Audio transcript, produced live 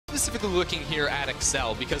specifically looking here at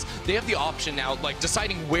Excel because they have the option now, like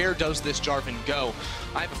deciding where does this Jarvan go.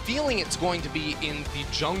 I have a feeling it's going to be in the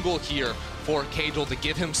jungle here for Cajal to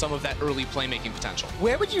give him some of that early playmaking potential.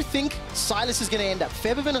 Where would you think Silas is going to end up?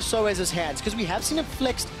 Febiven or Soaz's hands? Because we have seen him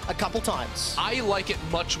flexed a couple times. I like it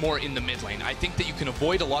much more in the mid lane. I think that you can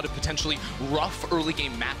avoid a lot of potentially rough early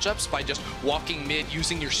game matchups by just walking mid,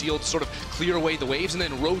 using your shield to sort of clear away the waves, and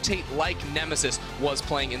then rotate like Nemesis was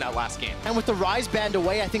playing in that last game. And with the Rise banned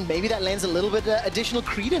away, I think maybe that lends a little bit additional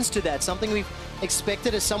credence to that. Something we've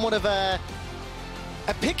expected as somewhat of a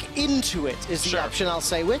pick into it is the option I'll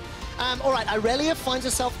say with. All right, Irelia finds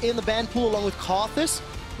herself in the ban pool along with Karthus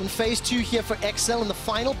in phase 2 here for XL, and the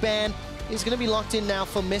final ban is going to be locked in now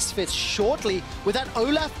for Misfits shortly. With that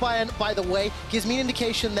Olaf ban, by the way, gives me an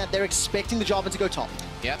indication that they're expecting the Jarvan to go top.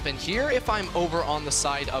 Yep, and here if I'm over on the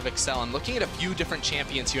side of Excel, I'm looking at a few different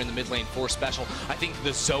champions here in the mid lane for Special. I think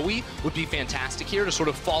the Zoe would be fantastic here to sort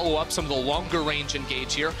of follow up some of the longer range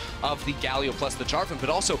engage here of the Galio plus the Jarvan,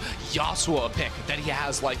 but also Yasuo, a pick that he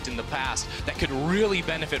has liked in the past that could really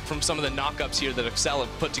benefit from some of the knockups here that Excel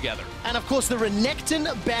have put together. And of course the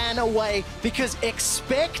Renekton ban away because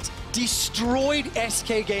Expect destroyed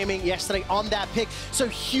SK Gaming yesterday on that pick. So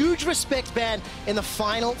huge respect ban in the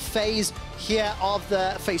final phase here of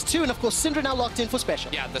the phase 2, and of course Syndra now locked in for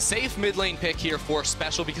Special. Yeah, the safe mid lane pick here for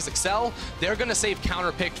Special because Excel, they're going to save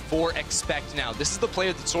counter picked for Expect now. This is the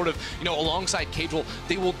player that sort of, you know, alongside Cajal,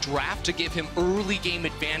 they will draft to give him early game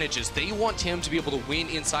advantages. They want him to be able to win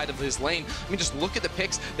inside of his lane. I mean, just look at the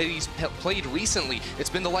picks that he's played recently. It's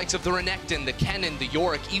been the likes of the Renekton, the Kennen, the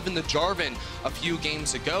Yorick, even the Jarvan a few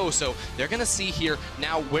games ago. So they're going to see here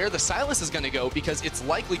now where the Silas is going to go because it's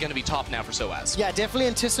likely going to be top now for Soaz. Yeah, definitely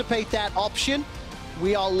anticipate that option.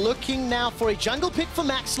 We are looking now for a jungle pick for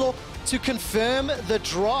Maxlaw to confirm the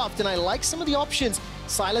draft, and I like some of the options.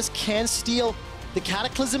 Silas can steal the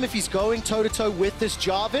Cataclysm if he's going toe-to-toe with this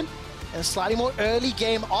Jarvan, and a slightly more early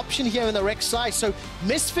game option here in the Rek'Sai. So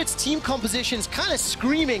Misfits team composition is kind of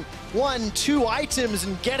screaming 1-2 items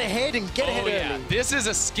and get ahead and get ahead early. This is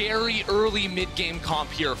a scary early mid-game comp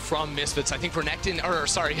here from Misfits. I think Renekton, or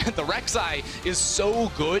sorry, the Rek'Sai is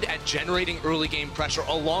so good at generating early game pressure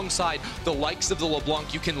alongside the likes of the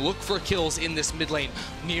LeBlanc. You can look for kills in this mid lane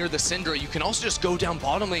near the Syndra. You can also just go down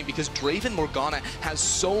bottom lane because Draven Morgana has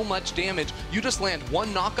so much damage. You just land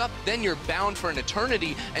one knockup, then you're bound for an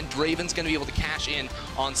eternity, and Draven's going to be able to cash in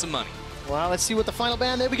on some money. Well, let's see what the final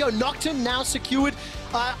ban. There we go. Nocturne now secured.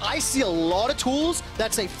 I see a lot of tools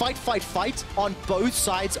that say fight, fight, fight on both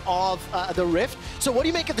sides of the Rift. So what do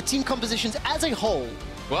you make of the team compositions as a whole?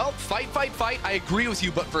 Well, fight, fight, fight, I agree with you,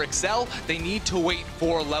 but for Excel, they need to wait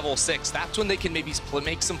for level 6. That's when they can maybe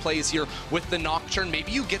make some plays here with the Nocturne.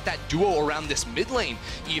 Maybe you get that duo around this mid lane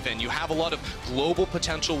even. You have a lot of global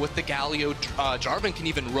potential with the Galio. Jarvan can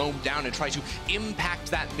even roam down and try to impact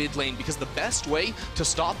that mid lane because the best way to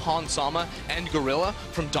stop Hans Sama and Gorilla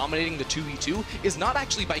from dominating the 2v2 is not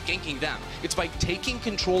actually by ganking them. It's by taking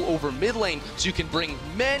control over mid lane so you can bring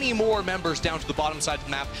many more members down to the bottom side of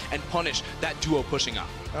the map and punish that duo pushing up.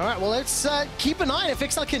 All right, well, let's keep an eye if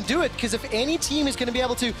XL can do it, because if any team is going to be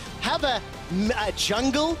able to have a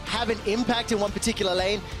jungle, have an impact in one particular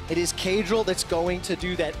lane, it is Cajal that's going to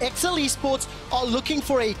do that. XL Esports are looking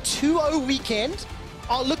for a 2-0 weekend,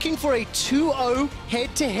 are looking for a 2-0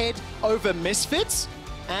 head-to-head over Misfits,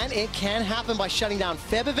 and it can happen by shutting down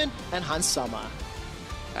Febiven and Hans Sama.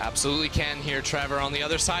 Absolutely can here, Trevor. On the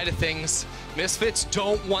other side of things, Misfits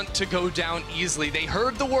don't want to go down easily. They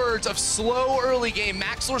heard the words of slow early game.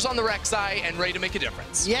 Maxler's on the Rek'Sai and ready to make a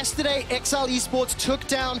difference. Yesterday, XL Esports took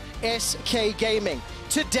down SK Gaming.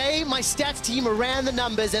 Today, my stats team ran the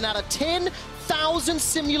numbers, and out of 10,000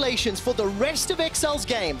 simulations for the rest of XL's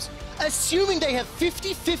games, assuming they have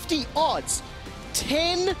 50-50 odds,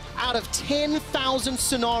 10 out of 10,000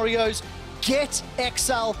 scenarios get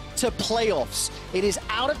XL to playoffs. It is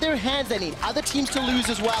out of their hands. They need other teams to lose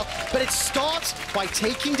as well. But it starts by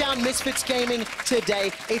taking down Misfits Gaming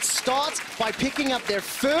today. It starts by picking up their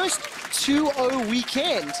first 2-0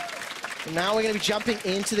 weekend. And now we're going to be jumping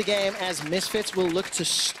into the game as Misfits will look to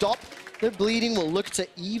stop the bleeding, will look to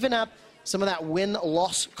even up some of that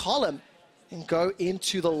win-loss column and go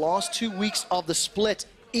into the last 2 weeks of the split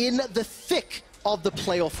in the thick of the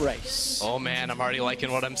playoff race. Oh man, I'm already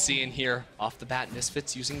liking what I'm seeing here. Off the bat,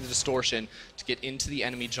 Misfits using the distortion to get into the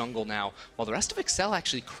enemy jungle now, while the rest of Excel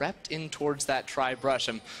actually crept in towards that tri-brush.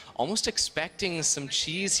 I'm almost expecting some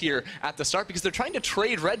cheese here at the start because they're trying to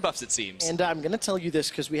trade red buffs, it seems. And I'm going to tell you this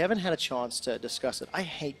because we haven't had a chance to discuss it. I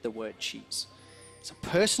hate the word cheese. It's a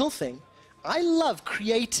personal thing. I love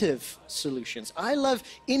creative solutions. I love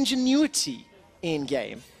ingenuity in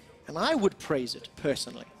game, and I would praise it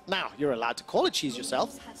personally. Now, you're allowed to call it cheese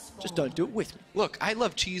yourself, just don't do it with me. Look, I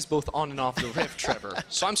love cheese both on and off the rift, Trevor.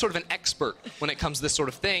 So I'm sort of an expert when it comes to this sort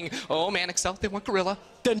of thing. Oh man, Excel, they want Gorilla.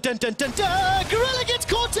 Dun dun dun dun dun! Gorilla gets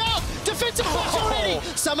caught out! Defensive flash already!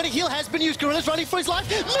 Summoner heal has been used. Gorilla's running for his life.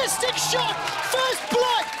 Mystic shot! First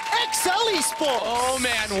blood! Excel Esports! Oh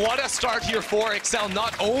man, what a start here for Excel.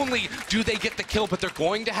 Not only do they get the kill, but they're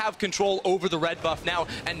going to have control over the red buff now,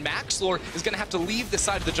 and Maxlor is going to have to leave the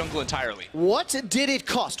side of the jungle entirely. What did it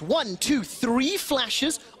cost? 1, 2, 3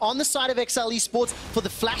 flashes on the side of Excel Esports for the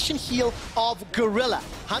flash and heal of Gorilla.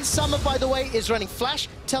 Hans Summer, by the way, is running flash,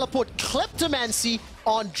 teleport, kleptomancy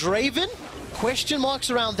on Draven. Question marks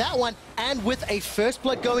around that one, and with a first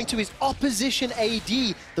blood going to his opposition AD,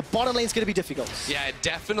 the bottom lane is going to be difficult. Yeah, it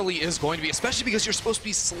definitely is going to be, especially because you're supposed to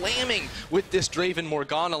be slamming with this Draven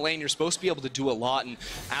Morgana lane. You're supposed to be able to do a lot, and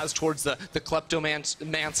as towards the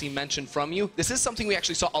kleptomancy mentioned from you, this is something we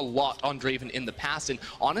actually saw a lot on Draven in the past, and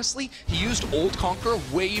honestly, he used old Conqueror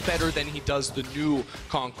way better than he does the new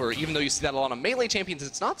Conqueror. Even though you see that a lot on melee champions,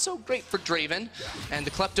 it's not so great for Draven, and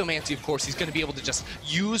the kleptomancy, of course, he's going to be able to just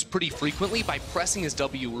use pretty frequently by pressing his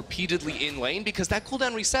W repeatedly in lane, because that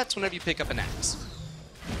cooldown resets whenever you pick up an axe.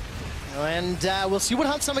 And we'll see what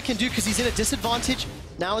Hans Summer can do, because he's in a disadvantage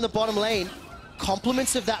now in the bottom lane.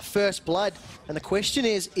 Compliments of that first blood. And the question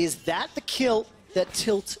is that the kill that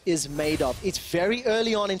Tilt is made of? It's very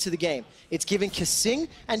early on into the game. It's giving Kasing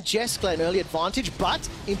and Jeskla an early advantage, but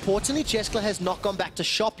importantly, Jeskla has not gone back to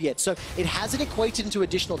shop yet, so it hasn't equated into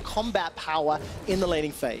additional combat power in the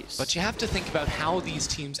laning phase. But you have to think about how these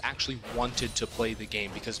teams actually wanted to play the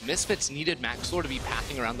game, because Misfits needed Maxlor to be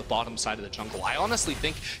pathing around the bottom side of the jungle. I honestly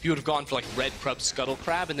think he would have gone for like Red Crab, Scuttle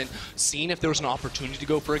Crab, and then seen if there was an opportunity to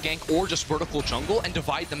go for a gank, or just vertical jungle and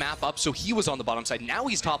divide the map up so he was on the bottom side. Now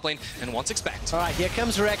he's top lane, and wants Expect. All right, here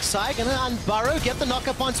comes Rek'Sai, gonna unburrow, get the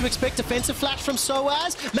knock-up onto Expect, defensive flash from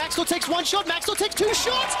Soaz. Maxwell takes one shot, Maxwell takes 2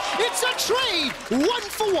 shots. It's a trade, 1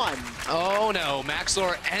 for 1. Oh no,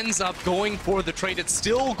 Maxlor ends up going for the trade. It's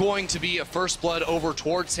still going to be a first blood over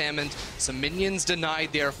towards him, and some minions denied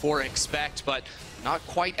there for Expect, but not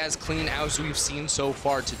quite as clean as we've seen so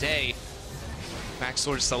far today.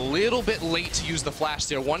 Maxlor just a little bit late to use the flash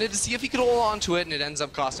there. Wanted to see if he could hold on to it, and it ends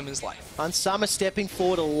up costing him his life. Hans Summer stepping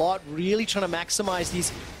forward a lot, really trying to maximize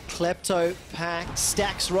these Klepto pack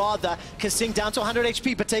stacks rather. Kasing down to 100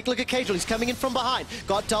 HP, but take a look at Cajal. He's coming in from behind.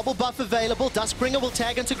 Got double buff available. Duskbringer will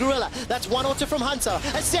tag into Gorilla. That's one auto from Hunter.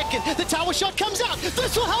 A second. The tower shot comes out.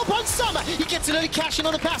 This will help Hans Summer. He gets an early cash in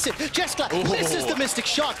on the passive. Jeskla misses the Mystic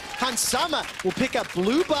shot. Hans Summer will pick up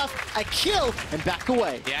blue buff, a kill, and back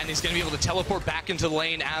away. Yeah, and he's going to be able to teleport back into the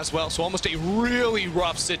lane as well. So almost a really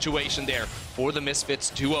rough situation there for the Misfits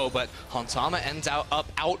duo, but Hans Summer ends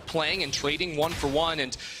up outplaying and trading 1 for 1,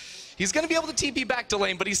 and he's going to be able to TP back to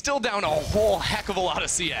lane, but he's still down a whole heck of a lot of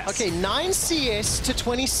CS. Okay, 9 CS to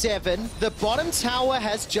 27. The bottom tower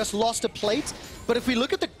has just lost a plate, but if we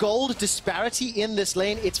look at the gold disparity in this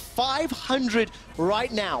lane, it's 500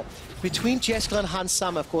 right now between Jeskla and Hans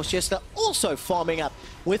Summer. Of course, Jeskla also farming up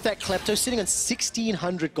with that Klepto, sitting on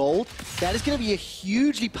 1,600 gold. That is going to be a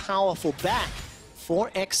hugely powerful back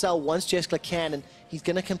for XL once Jeskla can, and he's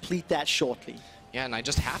going to complete that shortly. Yeah, and I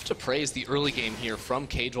just have to praise the early game here from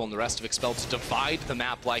Cajal and the rest of Expel to divide the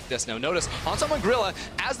map like this. Now notice, Hans Summer and Gorilla,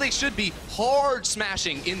 as they should be, hard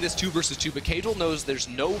smashing in this 2 versus 2, but Cajal knows there's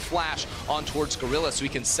no flash on towards Gorilla, so he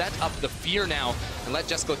can set up the fear now and let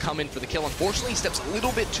Jeskla come in for the kill. Unfortunately, he steps a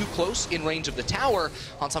little bit too close in range of the tower.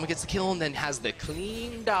 Hans Summer gets the kill and then has the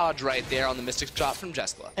clean dodge right there on the Mystic shot from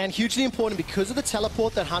Jeskla. And hugely important, because of the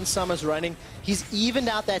teleport that Hans Summer's running, he's evened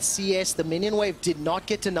out that CS. The minion wave did not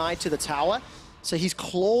get denied to the tower. So he's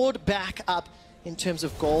clawed back up in terms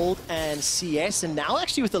of gold and CS, and now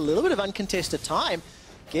actually with a little bit of uncontested time,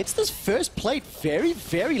 gets this first plate very,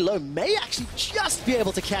 very low. May actually just be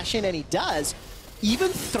able to cash in, and he does. Even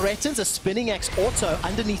threatens a spinning axe auto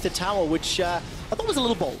underneath the tower, which I thought was a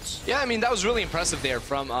little bold. Yeah, I mean, that was really impressive there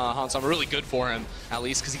from Hans Summer. Really good for him, at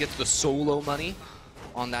least, because he gets the solo money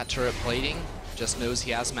on that turret plating. Just knows he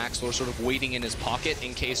has Maxlor sort of waiting in his pocket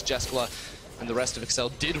in case Jeskla and the rest of Excel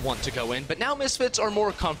did want to go in, but now Misfits are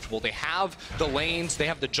more comfortable. They have the lanes, they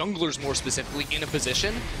have the junglers more specifically in a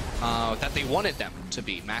position that they wanted them to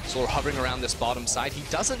be. Maxlor hovering around this bottom side. He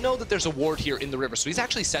doesn't know that there's a ward here in the river, so he's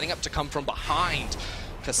actually setting up to come from behind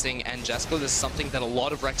Kasing and Jeskla. This is something that a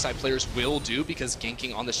lot of Rek'Sai players will do because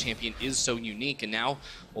ganking on this champion is so unique. And now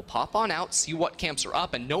we'll pop on out, see what camps are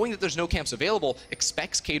up, and knowing that there's no camps available,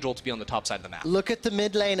 expects Cajal to be on the top side of the map. Look at the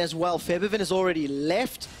mid lane as well. Febiven has already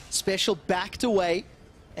left, Special backed away,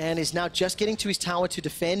 and is now just getting to his tower to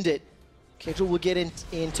defend it. Kedril will get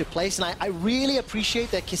into place, and I really appreciate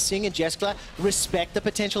that Kissing and Jeskla respect the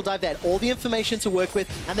potential dive. They had all the information to work with,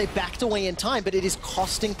 and they backed away in time, but it is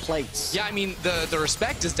costing plates. Yeah, I mean, the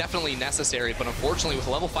respect is definitely necessary, but unfortunately with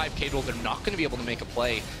level 5 Kedril, they're not going to be able to make a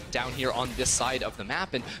play down here on this side of the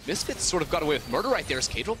map, and Misfits sort of got away with murder right there as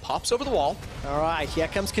Kedril pops over the wall. All right, here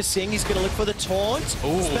comes Kissing. He's going to look for the taunt.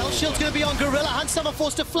 Ooh. Spell Shield's going to be on Gorilla. Hunsummer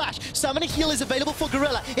forced to flash. Summoner Heal is available for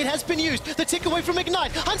Gorilla. It has been used. The tick away from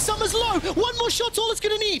Ignite. Hunsummer's low. One more shot's all it's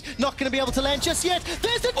going to need. Not going to be able to land just yet.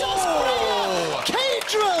 There's the Dust Bringer!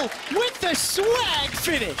 Kedril with the swag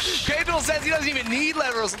finish. Kedril says he doesn't even need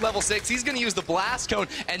level 6. He's going to use the Blast Cone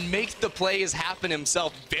and make the plays happen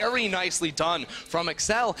himself. Very nicely done from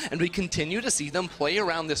Excel, and we continue to see them play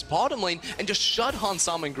around this bottom lane and just shut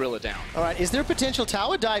Hansama and Gorilla down. All right, is there a potential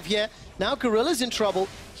tower dive here? Now Gorilla's in trouble.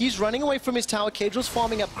 He's running away from his tower. Kedril's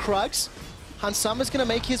farming up Krugs. Hansama's going to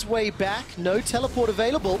make his way back. No teleport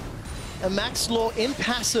available. And Max Law in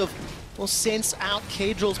passive will sense out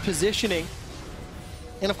Kedril's positioning.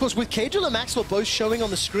 And of course, with Kedril and Max Law both showing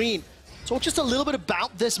on the screen, talk just a little bit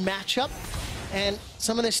about this matchup and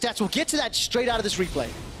some of their stats. We'll get to that straight out of this replay.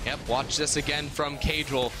 Yep, watch this again from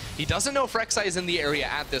Kedril. He doesn't know if Rek'Sai is in the area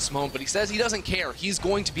at this moment, but he says he doesn't care. He's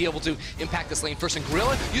going to be able to impact this lane first. And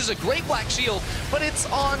Gorilla uses a great Black Shield, but it's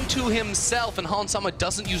on to himself, and Hansama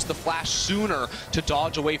doesn't use the flash sooner to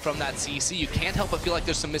dodge away from that CC. You can't help but feel like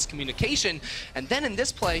there's some miscommunication. And then in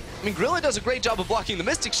this play, I mean, Gorilla does a great job of blocking the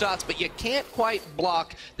Mystic shots, but you can't quite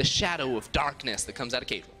block the shadow of darkness that comes out of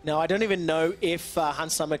Kedril. No, I don't even know if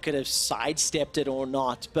Hansama could have sidestepped it or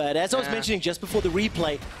not, but as I was mentioning just before the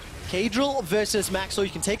replay, Kedril versus Max Law, you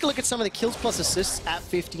can take a look at some of the kills plus assists at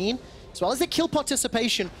 15, as well as the kill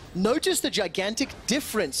participation. Notice the gigantic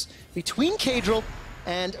difference between Kedril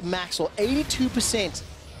and Max Law. 82%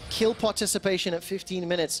 kill participation at 15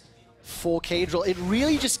 minutes for Kedril. It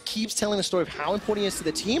really just keeps telling the story of how important he is to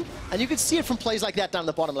the team, and you can see it from plays like that down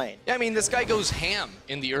the bottom lane. Yeah, I mean, this guy goes ham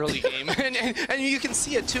in the early game, and you can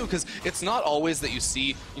see it too, because it's not always that you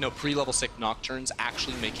see, you know, pre-level 6 Nocturnes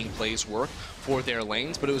actually making plays work for their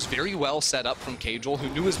lanes, but it was very well set up from Kedril, who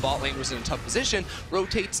knew his bot lane was in a tough position,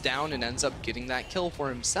 rotates down and ends up getting that kill for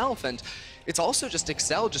himself. And it's also just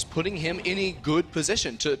Excel just putting him in a good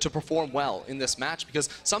position to perform well in this match, because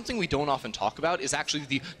something we don't often talk about is actually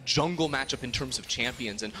the jungle matchup in terms of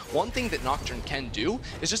champions. And one thing that Nocturne can do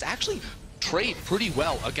is just actually trade pretty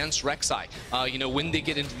well against Rek'Sai, you know, when they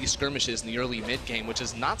get into these skirmishes in the early mid game, which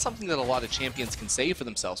is not something that a lot of champions can say for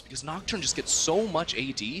themselves, because Nocturne just gets so much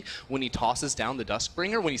AD when he tosses down the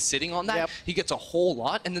Duskbringer. When he's sitting on that, he gets a whole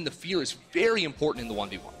lot, and then the fear is very important in the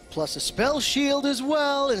 1v1. Plus a spell shield as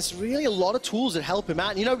well, and it's really a lot of tools that help him out.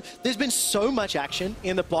 And, you know, there's been so much action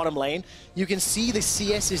in the bottom lane. You can see the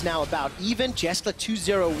CS is now about even. Jeskla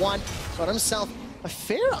 201 got himself a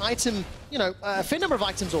fair item, you know, a fair number of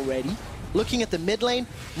items already. Looking at the mid lane,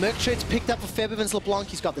 Merctrade's picked up for Febiven's LeBlanc.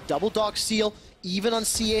 He's got the double dark seal, even on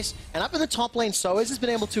CS. And up in the top lane, Soaz has been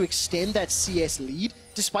able to extend that CS lead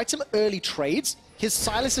despite some early trades. His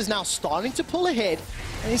Silas is now starting to pull ahead,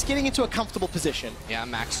 and he's getting into a comfortable position. Yeah,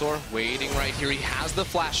 Maxor waiting right here. He has the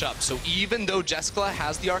flash up, so even though Jeskla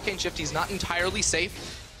has the Arcane Shift, he's not entirely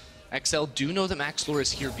safe. XL do know that Maxlor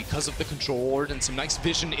is here because of the control ward and some nice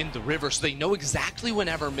vision in the river, so they know exactly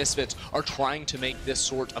whenever Misfits are trying to make this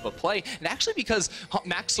sort of a play. And actually, because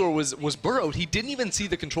Maxlor was burrowed, he didn't even see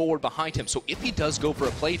the control ward behind him, so if he does go for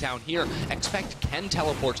a play down here, Expect can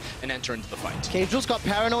teleport and enter into the fight. Kedril's got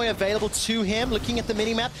Paranoia available to him. Looking at the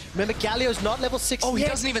minimap, remember Galio's not level 6 Oh, he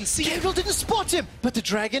doesn't even see it. Kedril didn't spot him, but the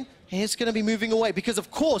Dragon is going to be moving away because, of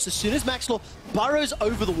course, as soon as Maxlor burrows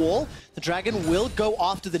over the wall, the Dragon will go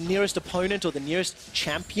after the nearest opponent or the nearest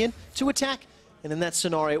champion to attack. And in that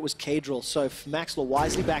scenario, it was Kedril. So Maxlor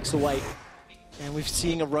wisely backs away. And we're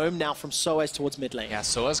seeing a roam now from Soaz towards mid lane. Yeah,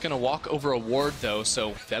 Soaz going to walk over a ward, though.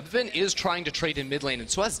 So Febiven is trying to trade in mid lane, and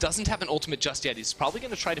Soaz doesn't have an ultimate just yet. He's probably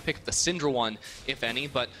going to try to pick up the Syndra one, if any,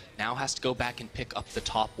 but now has to go back and pick up the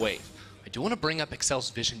top wave. I do want to bring up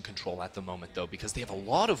Excel's vision control at the moment, though, because they have a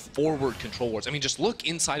lot of forward control wards. I mean, just look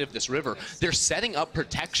inside of this river. They're setting up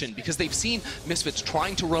protection because they've seen Misfits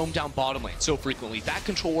trying to roam down bottom lane so frequently. That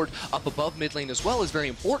control ward up above mid lane as well is very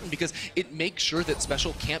important because it makes sure that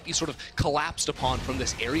Special can't be sort of collapsed upon from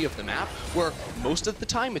this area of the map where most of the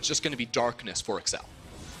time it's just going to be darkness for Excel.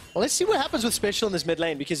 Well, let's see what happens with Special in this mid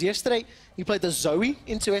lane, because yesterday he played the Zoe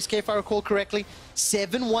into SK, if I recall correctly.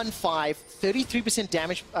 715, 33%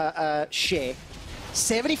 damage share,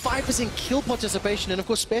 75% kill participation, and of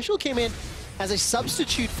course Special came in as a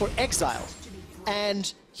substitute for Exile,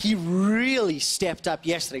 and he really stepped up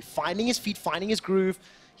yesterday, finding his feet, finding his groove.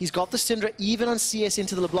 He's got the Syndra even on CS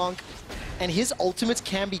into the LeBlanc, and his ultimates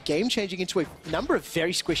can be game-changing into a number of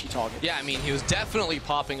very squishy targets. Yeah, I mean, he was definitely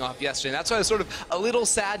popping off yesterday, and that's why I was sort of a little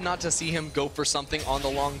sad not to see him go for something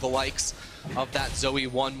along the likes of that Zoe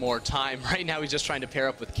one more time. Right now, he's just trying to pair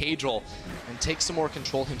up with Cadril and take some more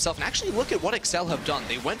control himself. And actually, look at what Excel have done.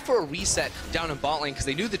 They went for a reset down in bot lane because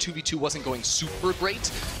they knew the 2v2 wasn't going super great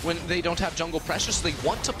when they don't have jungle pressure, so they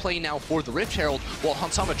want to play now for the Rift Herald while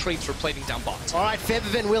Hansama trades for plating down bot. All right,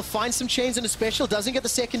 Febiven will find some chains in a special, doesn't get the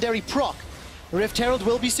secondary proc. Rift Herald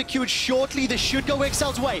will be secured shortly. This should go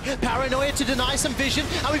Excel's way. Paranoia to deny some vision,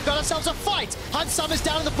 and we've got ourselves a fight. Hansama's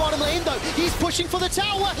down in the bottom lane, though. He's pushing for the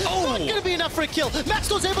tower. Oh. Not going to be enough for a kill.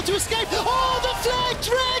 Maxwell's able to escape. Oh, the flag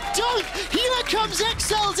drag dunk! Here comes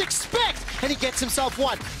Excel's expect, and he gets himself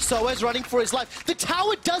one. Soa's running for his life. The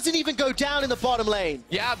tower doesn't even go down in the bottom lane.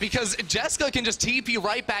 Yeah, because Jessica can just TP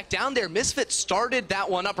right back down there. Misfits started that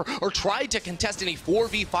one up, or tried to contest in a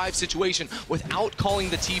 4v5 situation without calling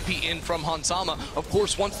the TP in from Hansama. Of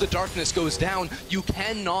course, once the darkness goes down, you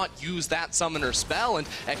cannot use that summoner spell, and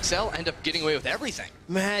Excel end up getting away with everything.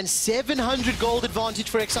 Man, 700 gold advantage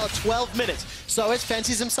for Excel at 12 minutes. Soaz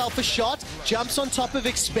fancies himself a shot, jumps on top of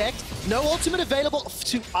Expect. No ultimate available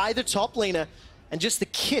to either top laner, and just the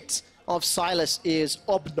kit of Silas is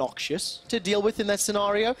obnoxious to deal with in that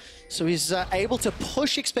scenario, so he's able to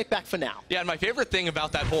push Expect back for now. Yeah, and my favorite thing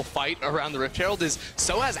about that whole fight around the Rift Herald is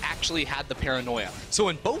Soaz actually had the Paranoia. So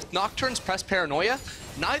when both Nocturnes press Paranoia,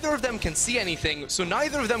 neither of them can see anything, so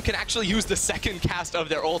neither of them can actually use the second cast of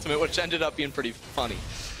their ultimate, which ended up being pretty funny.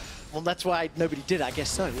 Well, that's why nobody did, I guess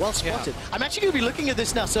so. Well spotted. Yeah. I'm actually going to be looking at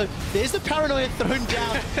this now. So there's the Paranoia thrown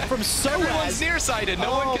down from Soaz. Everyone's nearsighted.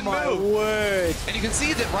 No one can move. move. Word. And you can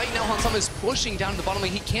see that right now Hansama is pushing down to the bottom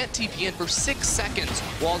lane. He can't TP in for 6 seconds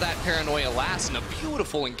while that Paranoia lasts. And a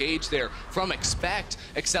beautiful engage there from Expect.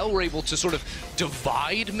 Excel were able to sort of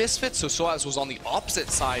divide Misfits, so Soaz was on the opposite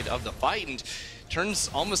side of the fight and turns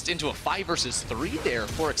almost into a 5 versus 3 there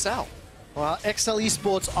for Excel. Well, Excel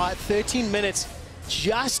Esports are at 13 minutes.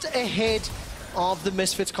 Just ahead of the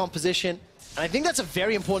Misfits composition. And I think that's a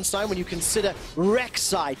very important sign when you consider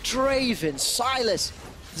Rek'Sai, Draven, Silas.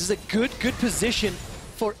 This is a good position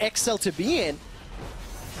for Excel to be in.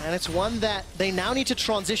 And it's one that they now need to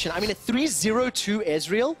transition. I mean, a 3-0-2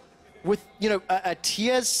 Ezreal with, you know, a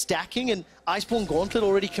tiers stacking and Iceborne Gauntlet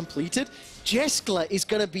already completed. Jeskla is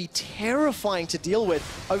going to be terrifying to deal with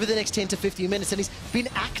over the next 10 to 15 minutes, and he's been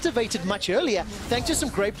activated much earlier thanks to some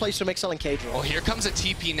great plays from Excel and Cadril. Well, here comes a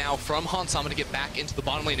TP now from Hansama to get back into the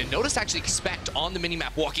bottom lane, and notice actually Expect on the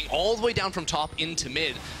minimap walking all the way down from top into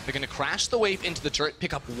mid. They're going to crash the wave into the turret,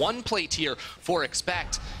 pick up one plate here for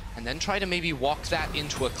Expect, and then try to maybe walk that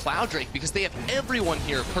into a Cloud Drake because they have everyone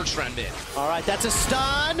here perched around mid. All right, that's a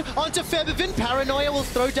stun onto Febiven. Paranoia will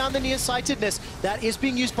throw down the nearsightedness. That is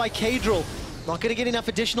being used by Cadril. Not going to get enough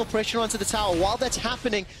additional pressure onto the tower. While that's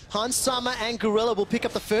happening, Hansama and Gorilla will pick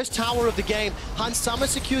up the first tower of the game. Hansama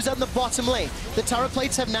secures out in the bottom lane. The turret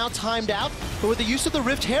plates have now timed out, but with the use of the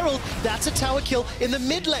Rift Herald, that's a tower kill in the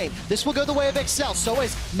mid lane. This will go the way of Excel.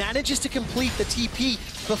 Soaz manages to complete the TP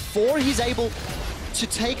before he's able to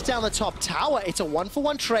take down the top tower. It's a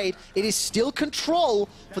 1-for-1 trade. It is still control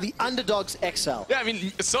for the underdogs Excel. Yeah, I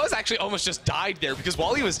mean, Soaz actually almost just died there because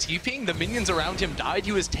while he was TPing, the minions around him died.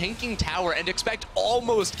 He was tanking tower, and Expect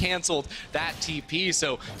almost canceled that TP,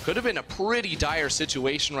 so could have been a pretty dire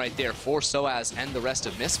situation right there for Soaz and the rest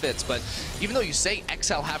of Misfits. But even though you say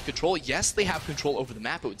Excel have control, yes, they have control over the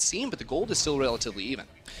map, it would seem, but the gold is still relatively even.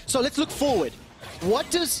 So let's look forward. What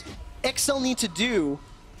does Excel need to do,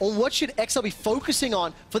 or what should Excel be focusing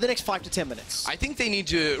on for the next 5 to 10 minutes? I think they need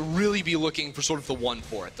to really be looking for sort of the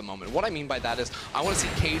 1-4 at the moment. What I mean by that is I want to see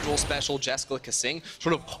Cadril, Special, Jessica, Kasing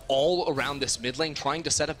sort of all around this mid lane trying to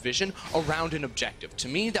set up vision around an objective. To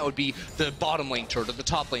me, that would be the bottom lane turret or the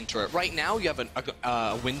top lane turret. Right now, you have a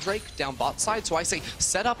Windrake down bot side, so I say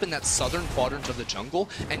set up in that southern quadrant of the jungle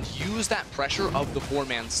and use that pressure of the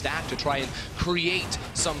 4-man stack to try and create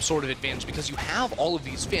some sort of advantage because you have all of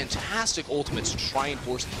these fantastic ultimates to try and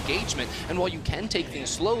force engagement, and while you can take things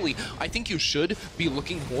slowly, I think you should be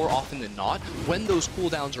looking more often than not when those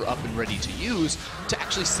cooldowns are up and ready to use to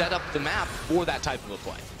actually set up the map for that type of a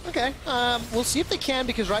play. Okay, we'll see if they can,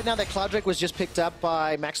 because right now that Cloud Drake was just picked up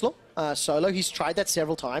by Maxlaw solo. He's tried that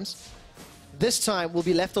several times. This time we'll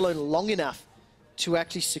be left alone long enough to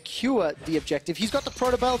actually secure the objective. He's got the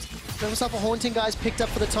Proto Belt, got himself a Haunting Guys picked up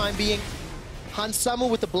for the time being. Hansama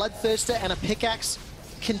with the Bloodthirster and a pickaxe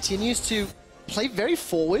continues to play very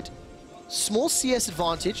forward. Small CS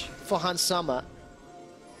advantage for Hansama.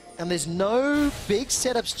 And there's no big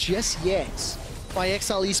setups just yet by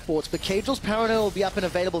XL Esports, but Cadril's Paranoia will be up and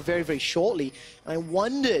available very, very shortly. And I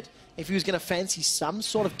wondered if he was going to fancy some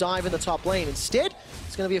sort of dive in the top lane. Instead,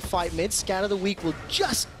 it's going to be a fight mid. Scout of the Week will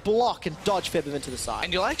just block and dodge Febiven to the side.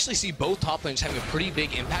 And you'll actually see both top lanes having a pretty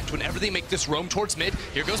big impact whenever they make this roam towards mid.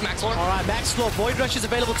 Here goes Maxlor. All right, Maxlor, Void Rush is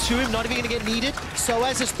available to him, not even going to get needed.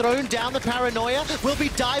 Soaz has thrown down the Paranoia, will be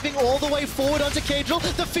diving all the way forward onto Cadril.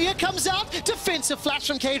 The Fear comes out, defensive flash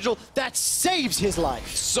from Cadril. That saves his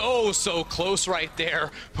life. So close right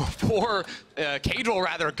there for Cadril,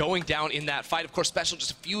 rather, going down in that fight. Of course, Special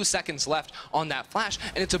just a few seconds left on that flash,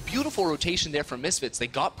 and it's a beautiful rotation there from Misfits. They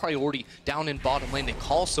got priority down in bottom lane. They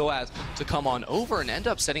call Soaz to come on over and end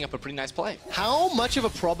up setting up a pretty nice play. How much of a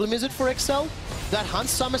problem is it for XL that Hans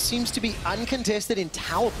Summer seems to be uncontested in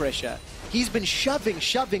tower pressure? He's been shoving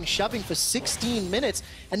for 16 minutes,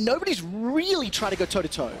 and nobody's really tried to go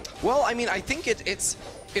toe-to-toe. Well, I mean, I think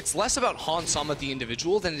it's less about Hans Sama the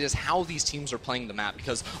individual than it is how these teams are playing the map,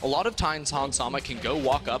 because a lot of times Hans Sama can go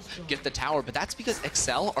walk up, get the tower, but that's because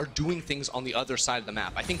XL are doing things on the other side of the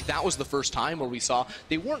map. I think that was the first time where we saw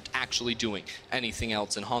they weren't actually doing anything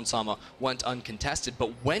else, and Hans Sama went uncontested.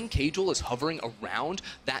 But when Cadril is hovering around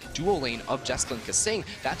that duo lane of Jeskel and Kasing,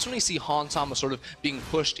 that's when we see Hans Sama sort of being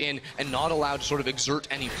pushed in and not allowed to sort of exert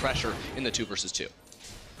any pressure in the 2 versus 2.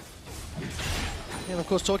 And of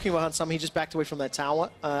course, talking about Hans Summer, he just backed away from that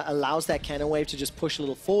tower, allows that cannon wave to just push a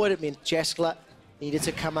little forward. It meant Jeskla needed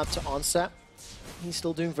to come up to answer. He's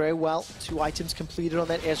still doing very well. 2 items completed on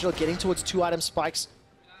that Ezreal, getting towards 2 item spikes.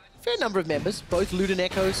 Fair number of members, both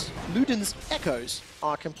Luden's Echoes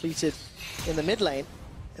are completed in the mid lane.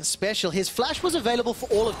 And Special, his flash was available for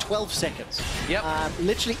all of 12 seconds. Yep.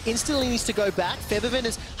 Literally instantly needs to go back. Febiven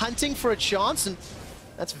is hunting for a chance, and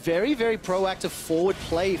that's very, very proactive forward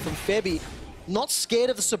play from Febi. Not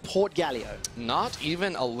scared of the support Galio. Not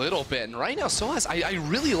even a little bit. And right now, Soaz, I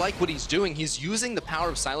really like what he's doing. He's using the power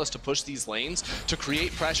of Sylas to push these lanes, to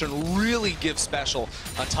create pressure and really give Special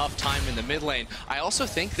a tough time in the mid lane. I also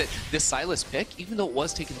think that this Sylas pick, even though it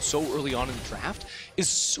was taken so early on in the draft, is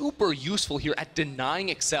super useful here at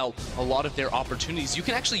denying XL a lot of their opportunities. You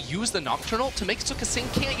can actually use the Nocturnal to make it so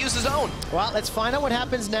Kasing can't use his own. Well, let's find out what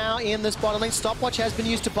happens now in this bottom lane. Stopwatch has been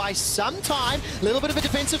used to buy some time. A little bit of a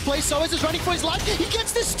defensive play. Soaz is running for his life. He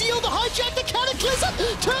gets the steal, the hijack, the Cataclysm,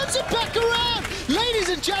 turns it back around. Ladies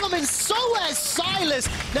and gentlemen, Soaz Sylas.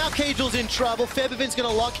 Now Cadril's in trouble. Febiven's going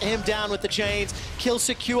to lock him down with the chains. Kill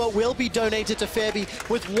secure will be donated to Febi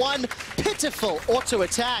with 1 pitiful auto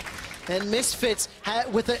attack. And Misfits,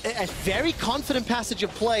 with a very confident passage of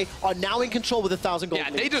play, are now in control with 1,000 gold. Yeah,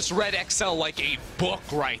 they just read XL like a book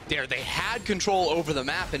right there. They had control over the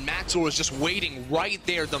map, and Maxwell was just waiting right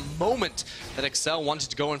there the moment that XL wanted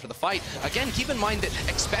to go in for the fight. Again, keep in mind that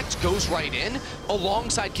Expect goes right in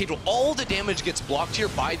alongside Cadril. All the damage gets blocked here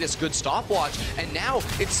by this good stopwatch, and now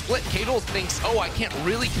it's split. Cadril thinks, oh, I can't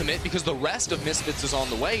really commit because the rest of Misfits is on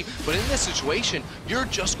the way. But in this situation, you're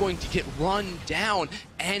just going to get run down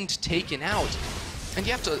and taken out. And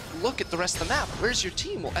you have to look at the rest of the map. Where's your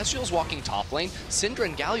team? Well, Ezreal's walking top lane. Syndra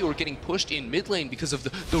and Galio are getting pushed in mid lane because of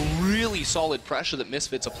the really solid pressure that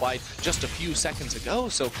Misfits applied just a few seconds ago.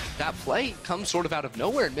 So that play comes sort of out of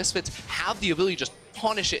nowhere, and Misfits have the ability to just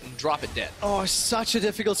punish it and drop it dead. Oh, such a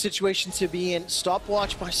difficult situation to be in.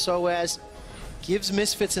 Stopwatch by Soaz gives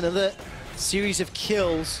Misfits another series of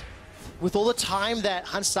kills. With all the time that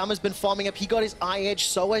Hans Summer's been farming up, he got his eye edge.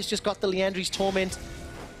 Soaz just got the Liandry's Torment.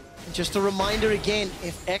 Just a reminder again,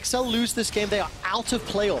 if XL lose this game, they are out of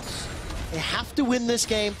playoffs. They have to win this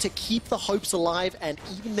game to keep the hopes alive, and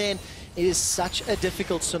even then, it is such a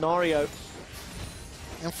difficult scenario.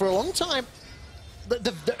 And for a long time,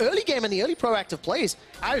 the early game and the early proactive plays,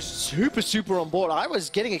 I was super on board. I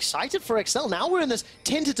was getting excited for XL. Now we're in this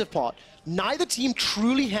tentative part. Neither team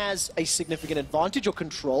truly has a significant advantage or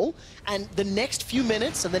control, and the next few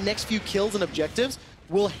minutes and the next few kills and objectives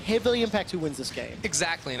will heavily impact who wins this game.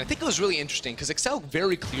 Exactly, and I think it was really interesting because XL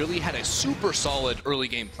very clearly had a super solid early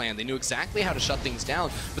game plan. They knew exactly how to shut things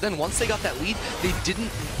down, but then once they got that lead, they didn't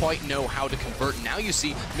quite know how to convert. Now you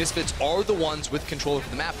see Misfits are the ones with control over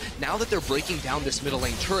the map. Now that they're breaking down this middle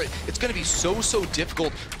lane turret, it's going to be so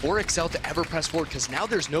difficult for XL to ever press forward because now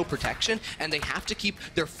there's no protection, and they have to keep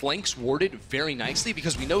their flanks warded very nicely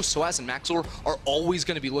because we know Soaz and Maxor are always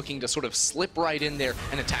going to be looking to sort of slip right in there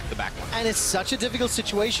and attack the back line. And it's such a difficult situation.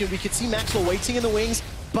 We could see Maxwell waiting in the wings,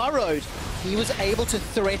 burrowed. He was able to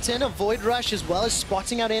threaten a Void Rush as well as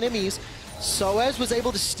spotting out enemies. Soaz was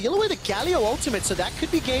able to steal away the Galio ultimate, so that could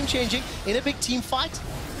be game-changing in a big team fight.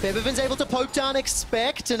 Febiven's able to poke down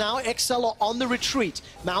Expect, and now XL are on the retreat.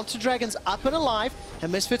 Mounted Dragon's up and alive,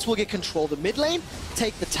 and Misfits will get control of the mid lane,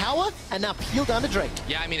 take the tower, and now peel down the Drake.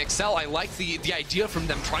 Yeah, I mean, XL, I like the idea from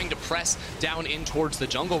them trying to press down in towards the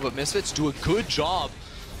jungle, but Misfits do a good job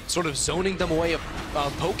sort of zoning them away,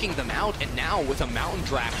 poking them out, and now with a Mountain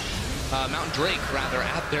Drake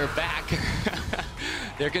at their back,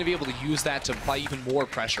 they're going to be able to use that to apply even more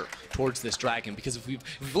pressure towards this Dragon, because if we've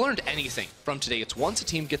learned anything from today, it's once a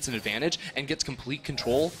team gets an advantage and gets complete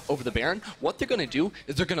control over the Baron, what they're going to do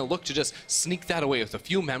is they're going to look to just sneak that away with a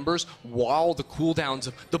few members while the cooldowns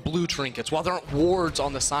of the blue trinkets, while there aren't wards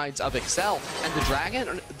on the sides of Excel. And the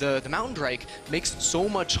Dragon, the Mountain Drake, makes it so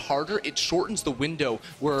much harder. It shortens the window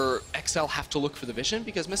where Excel have to look for the vision,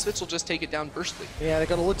 because Misfits will just take it down burstly. Yeah, they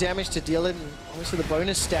got all the damage to deal it, and obviously the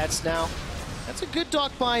bonus stats now. That's a good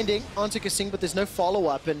Dark Binding onto Kasing, but there's no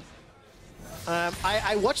follow-up. And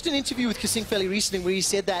I watched an interview with Kasing fairly recently where he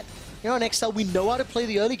said that, you know, in XL, we know how to play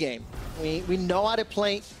the early game. We know how to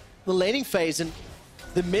play the laning phase, and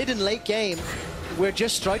the mid and late game, we're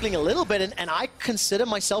just struggling a little bit, and I consider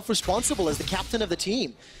myself responsible as the captain of the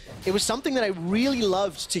team. It was something that I really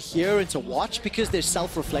loved to hear and to watch, because there's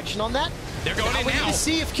self-reflection on that. They're going in now. We need to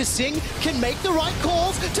see if Kasing can make the right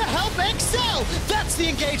calls to help Excel. That's the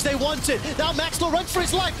engage they wanted. Now Maxwell runs for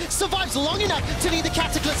his life, survives long enough to need the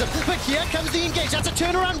Cataclysm. But here comes the engage. That's a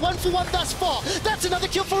turnaround 1-for-1 thus far. That's another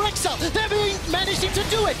kill for Excel. They're managing to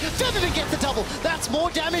do it. Featherman gets the double. That's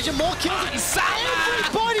more damage and more kills.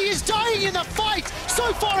 Everybody is dying in the fight.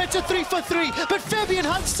 So far it's a 3-for-3. But Febby and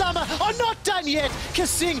Hansama are not done yet.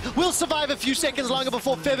 Kasing will survive a few seconds longer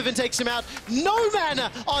before Featherman takes him out. No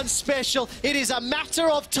mana on Special. It is a matter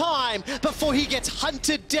of time before he gets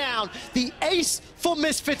hunted down. The ace for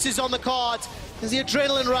Misfits is on the cards as the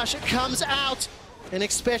adrenaline rush comes out, and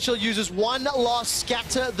Special uses one last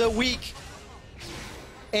scatter the weak.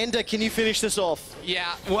 Ender, can you finish this off?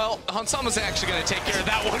 Yeah, well, Hansama's actually going to take care of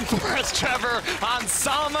that one for us, Trevor.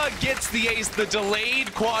 Hansama gets the ace, the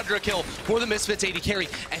delayed quadra kill for the Misfits AD carry.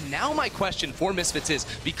 And now my question for Misfits is,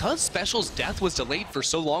 because Special's death was delayed for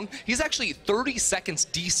so long, he's actually 30 seconds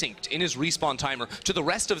desynced in his respawn timer to the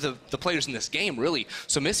rest of the players in this game, really.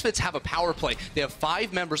 So Misfits have a power play. They have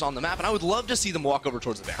 5 members on the map, and I would love to see them walk over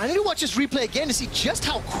towards the Baron. I need to watch this replay again to see just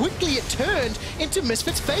how quickly it turned into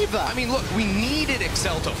Misfits' favor. I mean, look, we needed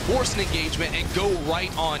Excel to force an engagement and go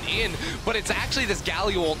right on in, but it's actually this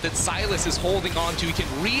Galio ult that Silas is holding on to. He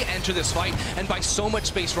can re-enter this fight and buy so much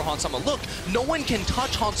space for Hansama. Look, no one can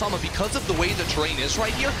touch Hansama because of the way the terrain is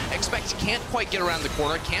right here. Expect can't quite get around the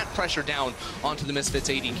corner, can't pressure down onto the Misfits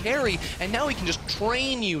AD carry, and now he can just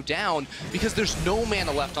train you down because there's no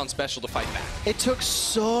mana left on Special to fight back. It took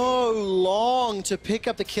so long to pick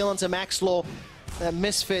up the kill onto Maxlaw that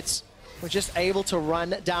Misfits were just able to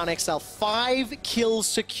run down XL. 5 kills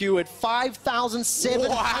secured,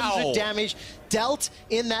 5,700 damage dealt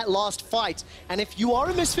in that last fight. And if you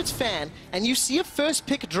are a Misfits fan and you see a first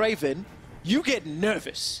pick Draven, you get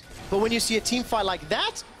nervous. But when you see a team fight like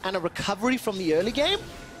that and a recovery from the early game,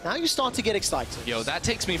 now you start to get excited. Yo, that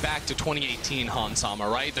takes me back to 2018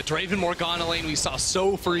 Hansama, right? The Draven Morgana lane we saw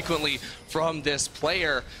so frequently from this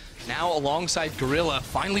player. Now alongside Gorilla,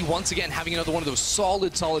 finally once again having another one of those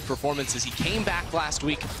solid performances. He came back last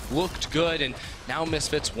week, looked good, and now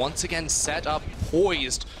Misfits once again set up,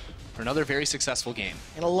 poised for another very successful game.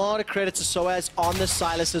 And a lot of credit to Soaz on the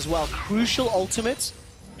Silas as well. Crucial ultimates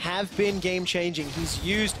have been game-changing. He's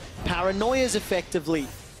used Paranoias effectively.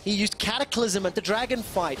 He used Cataclysm at the Dragon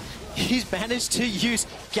fight. He's managed to use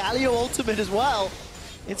Galio ultimate as well.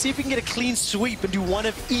 Let's see if we can get a clean sweep and do one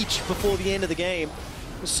of each before the end of the game.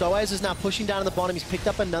 Soaz is now pushing down at the bottom. He's picked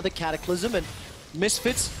up another Cataclysm, and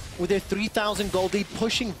Misfits, with their 3,000 gold lead,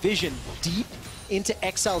 pushing Vision deep into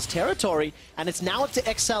XL's territory, and it's now up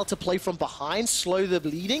to XL to play from behind, slow the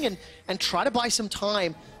bleeding, and try to buy some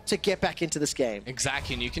time to get back into this game.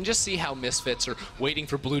 Exactly, and you can just see how Misfits are waiting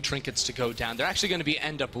for blue trinkets to go down. They're actually going to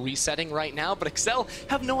end up resetting right now, but Excel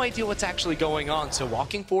have no idea what's actually going on, so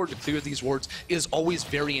walking forward to clear these wards is always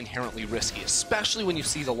very inherently risky, especially when you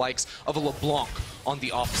see the likes of a LeBlanc on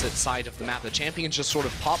the opposite side of the map. The champions just sort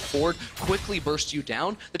of pop forward, quickly burst you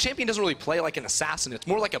down. The champion doesn't really play like an assassin. It's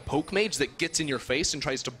more like a poke mage that gets in your face and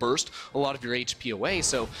tries to burst a lot of your HP away,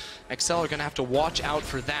 so Excel are going to have to watch out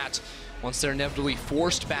for that once they're inevitably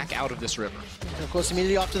forced back out of this river. And of course,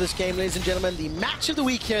 immediately after this game, ladies and gentlemen, the match of the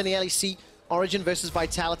week here in the LEC, Origin versus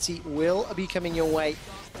Vitality, will be coming your way.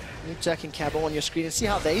 Nutuk and Cabo on your screen, and see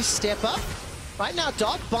how they step up. Right now,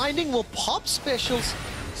 Dark Binding will pop Special's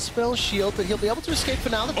spell shield, but he'll be able to escape for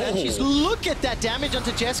now. The Banshees, look at that damage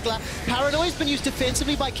onto Jeskla. Paranoia's been used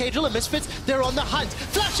defensively by Cadril and Misfits. They're on the hunt.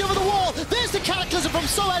 Flash over the wall. There's the Cataclysm from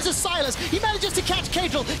Soaz's Silas. He manages to catch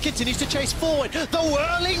Cadril, continues to chase forward. The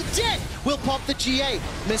Whirling Death will pop the GA.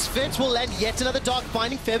 Misfits will land yet another Dark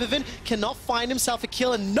Binding. Featherman cannot find himself a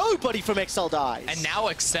kill, and nobody from XL dies. And now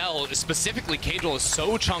XL, specifically Cadril, is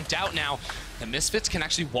so chunked out now. the Misfits can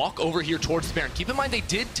actually walk over here towards the Baron. Keep in mind, they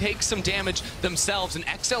did take some damage themselves, and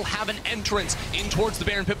XL have an entrance in towards the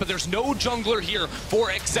Baron pit, but there's no jungler here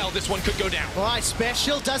for XL. This one could go down. All right,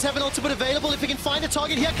 Special does have an ultimate available if he can find a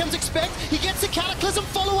target. Here comes Expect. He gets the Cataclysm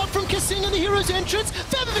follow-up from Kasing on the hero's entrance.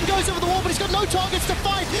 Featherman goes over the wall, but he's got no targets to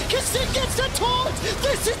find. Kasing gets the taunt.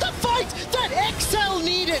 This is the fight that XL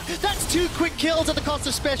needed. That's 2 quick kills at the cost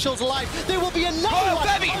of Special's life. There will be another one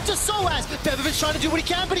onto Soaz. Featherman's trying to do what he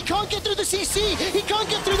can, but he can't get through the CC. He can't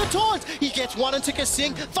get through the taunt. He gets one into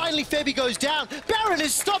Kasing. Finally, Febby goes down. Baron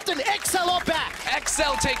is stopped and XL are back.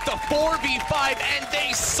 XL take the 4v5 and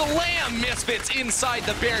they slam Misfits inside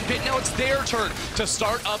the Baron pit. Now it's their turn to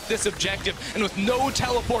start up this objective, and with no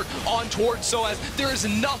teleport on towards Soaz, there is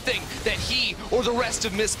nothing that he or the rest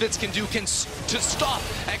of Misfits can do to stop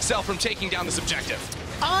XL from taking down this objective.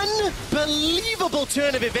 Unbelievable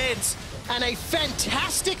turn of events and a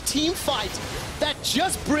fantastic team fight that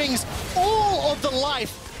just brings all of the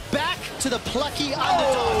life back to the plucky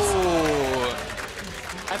underdogs.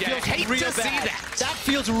 That feels real bad. That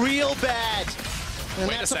feels real bad. And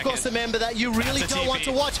that's, of course, the member that you really don't want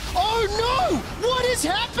to watch. Oh, no! What is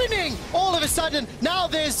happening? All of a sudden, now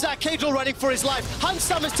there's Kadril running for his life. Hans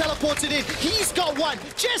Summers teleported in. He's got one.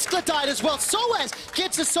 Jeskla died as well. Soaz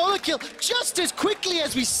gets a solo kill. Just as quickly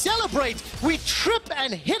as we celebrate, we trip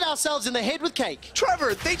and hit ourselves in the head with cake.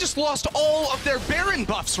 Trevor, they just lost all of their Baron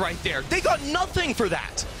buffs right there. They got nothing for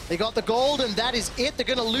that. They got the gold, and that is it. They're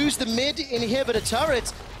going to lose the mid-inhibitor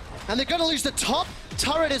turret. And they're going to lose the top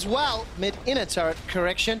turret as well. Mid-inner turret,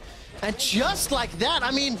 correction. And just like that,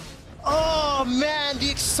 I mean, oh man, the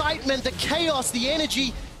excitement, the chaos, the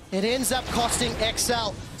energy, it ends up costing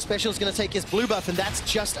XL. Special's going to take his blue buff, and that's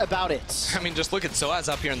just about it. I mean, just look at Soaz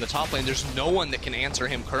up here in the top lane. There's no one that can answer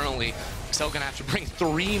him currently. XL going to have to bring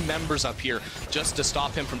 3 members up here just to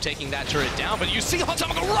stop him from taking that turret down. But you see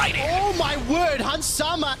Hansama go right in. Oh my word,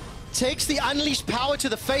 Hansama takes the unleashed power to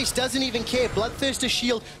the face, doesn't even care. Bloodthirster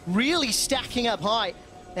shield really stacking up high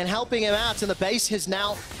and helping him out, and the base has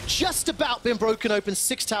now just about been broken open.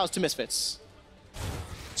 6 towers to Misfits.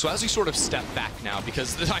 So as we sort of step back now,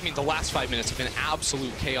 because I mean the last 5 minutes have been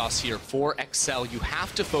absolute chaos here for XL, you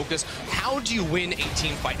have to focus. How do you win a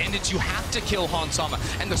team fight? And it's you have to kill Hansama.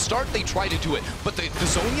 And the start they try to do it, but the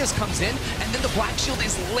Zhonya's comes in, and then the Black Shield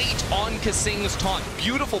is late on Kasing's taunt.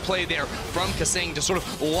 Beautiful play there from Kasing to sort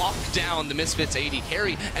of lock down the Misfits AD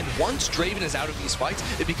carry. And once Draven is out of these fights,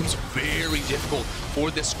 it becomes very difficult for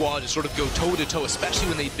this squad to sort of go toe-to-toe, especially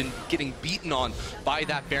when they've been getting beaten on by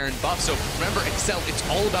that Baron buff. So remember, XL, it's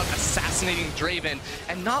all about assassinating Draven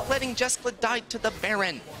and not letting Jeskla die to the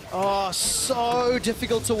Baron. Oh, so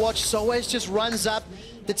difficult to watch. Soaz just runs up.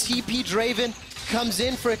 The TP Draven comes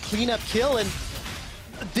in for a cleanup kill, and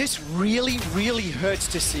this really, really hurts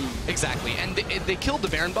to see. Exactly, and they killed the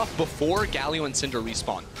Baron buff before Galio and Cinder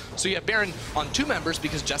respawn. So you have Baron on 2 members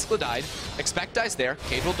because Jeskla died, Expect dies there,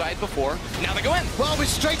 Kadril died before, now they go in. Well, we're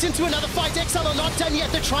straight into another fight. XL are not done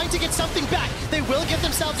yet. They're trying to get something back. They will get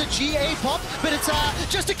themselves a GA pop, but it's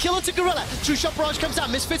just a kill into Gorilla. True Shot Barrage comes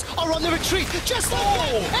out. Misfits are on the retreat. Just like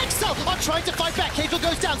that, XL are trying to fight back. Kadril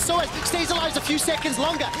goes down. Soaz stays alive a few seconds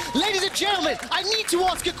longer. Ladies and gentlemen, I need to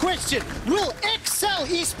ask a question. Will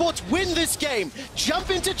XL Esports win this game? Jump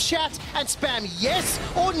into chat and spam yes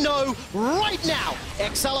or no right now.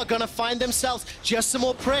 XL are gonna find themselves just some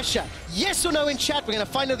more pressure. Yes or no in chat. We're gonna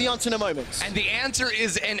find out the answer in a moment. And the answer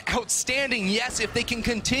is an outstanding yes if they can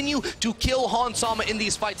continue to kill Hansama in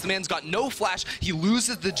these fights. The man's got no flash. He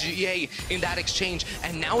loses the GA in that exchange,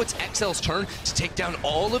 and now it's XL's turn to take down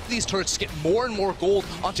all of these turrets to get more and more gold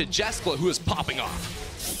onto Jeskla, who is popping off.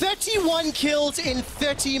 31 kills in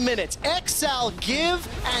 30 minutes. XL give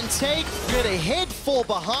and take. Good ahead, fall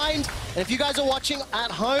behind. And if you guys are watching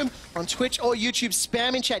at home on Twitch or YouTube,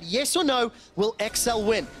 spam in chat yes or no, will XL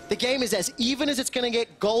win? The game is as even as it's going to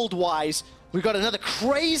get gold-wise. We've got another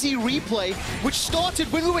crazy replay, which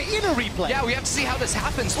started when we were in a replay. Yeah, we have to see how this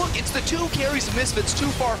happens. Look, it's the 2 carries of Misfits too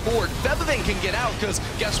far forward. Featherman can get out because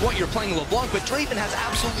guess what? You're playing LeBlanc, but Draven has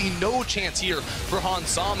absolutely no chance here for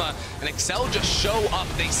Hansama. And XL just show up.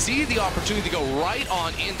 They see the opportunity to go right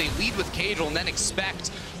on in. They lead with Kadril and then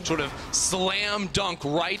Expect sort of slam dunk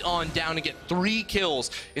right on down and get 3 kills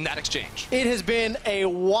in that exchange. It has been a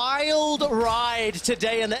wild ride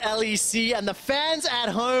today in the LEC, and the fans at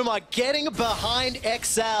home are getting behind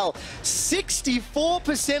XL.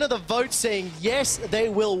 64% of the vote saying yes, they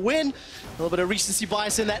will win. A little bit of recency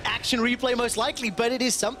bias in that action replay most likely, but it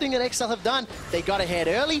is something that XL have done. They got ahead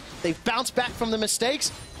early, they've bounced back from the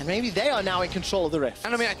mistakes, and maybe they are now in control of the rift.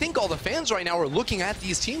 And I mean, I think all the fans right now are looking at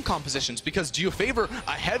these team compositions because do you favor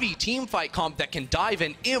a heavy team fight comp that can dive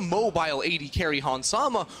an immobile AD carry Han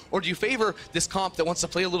Sama, or do you favor this comp that wants to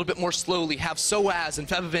play a little bit more slowly, have Soaz and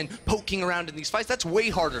Fevivin poking around in these fights? That's way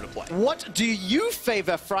harder to play. What do you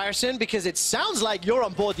favor, Frierson? Because it sounds like you're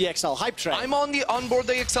on board the XL hype train. I'm on board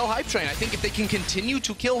the XL hype train. I think if they can continue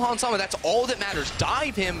to kill Han Sama, that's all that matters.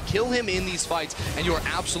 Dive him, kill him in these fights, and you're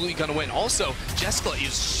absolutely going to win. Also, Jessica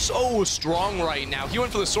is so strong right now. He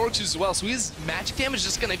went for the sword as well, so his magic damage is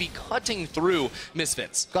just going to be cutting through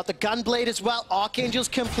Misfits. Got the Gunblade as well. Archangel's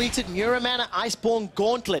completed. Muramana, Iceborne,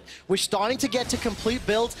 Gauntlet. We're starting to get to complete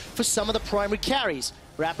builds for some of the primary carries.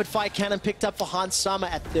 Rapid Fire Cannon picked up for Han Sama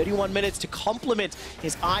at 31 minutes to complement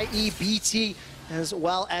his IEBT as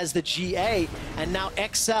well as the GA. And now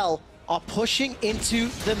XL are pushing into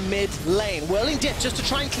the mid lane. Whirling Dip just to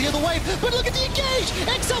try and clear the wave, but look at the engage!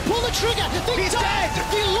 XL pull the trigger! He's dead!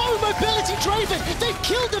 The low mobility Draven! They've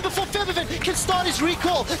killed him before Fevivin can start his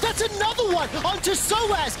recall. That's another one onto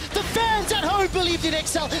Soaz. The fans at home believed in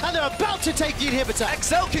XL, and they're about to take the inhibitor.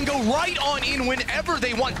 XL can go right on in whenever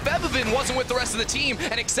they want. Fevivin wasn't with the rest of the team,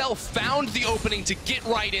 and XL found the opening to get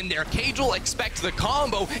right in there. Cadril expects the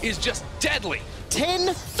combo is just deadly.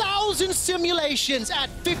 10,000 simulations at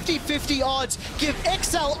 50-50 odds give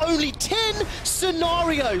XL only 10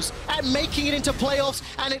 scenarios at making it into playoffs,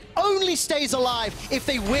 and it only stays alive if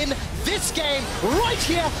they win this game right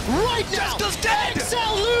here, right now. Jeska's dead!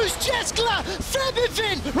 XL lose Jeskla!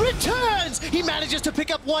 Fevivin returns! He manages to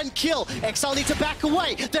pick up one kill. XL need to back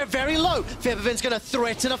away. They're very low. Fevivin's gonna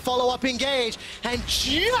threaten a follow-up engage, and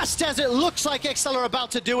just as it looks like XL are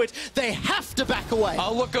about to do it, they have to back away.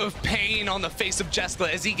 A look of pain on the face of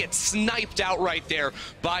Jessica as he gets sniped out right there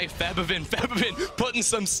by Fevivin. Fevivin putting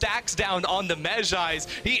some stacks down on the Mejais.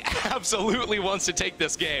 He absolutely wants to take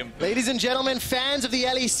this game. Ladies and gentlemen, fans of the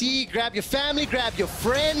LEC, grab your family, grab your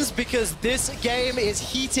friends, because this game is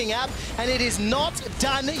heating up and it is not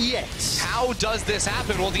done yet. How does this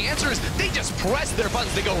happen? Well, the answer is they just press their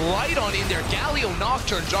buttons. They go right on in there. Galio,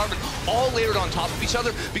 Nocturne, Jarvan, all layered on top of each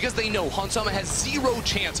other because they know Han Sama has zero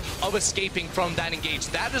chance of escaping from that engage.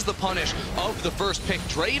 That is the punish of the first pick,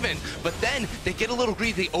 Draven, but then they get a little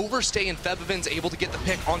greedy. They overstay, and Fevivin's able to get the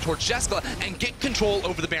pick on towards Jessica and get control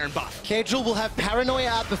over the Baron buff. Cadril will have Paranoia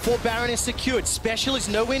out before Baron is secured. Special is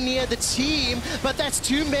nowhere near the team, but that's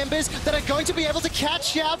two members that are going to be able to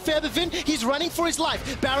catch out Fevivin. He's running for his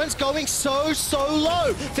life. Baron's going so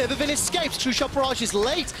low. Fevivin escapes. True Shot Barrage is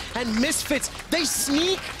late, and Misfits, they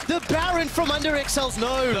sneak the Baron from under XL's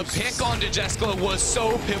nose. The pick onto Jessica was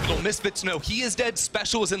so pivotal. Misfits know he is dead.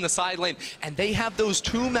 Special is in the side lane, and they have those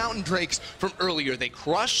two Mountain Drakes from earlier. They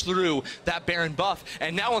crush through that Baron buff,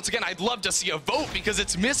 and now once again, I'd love to see a vote because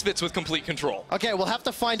it's Misfits with complete control. Okay, we'll have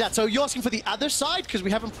to find out. So you're asking for the other side? Because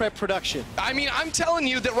we haven't prepped production. I mean, I'm telling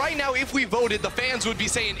you that right now, if we voted, the fans would be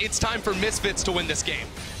saying it's time for Misfits to win this game.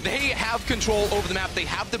 They have control over the map. They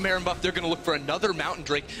have the Baron buff. They're going to look for another Mountain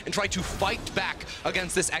Drake and try to fight back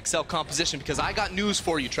against this XL composition, because I got news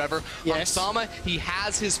for you, Trevor. Yes. On Sama, he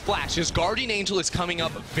has his flash. His Guardian Angel is coming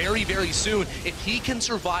up very, very soon. If he can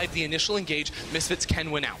survive the initial engage, Misfits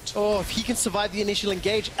can win out. Oh, if he can survive the initial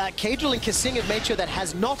engage. Cadril and Kissing have made sure that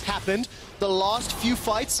has not happened. The last few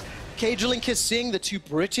fights, Cadril and Kissing, the two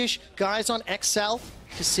British guys on XL,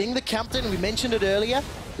 Kissing the captain, we mentioned it earlier,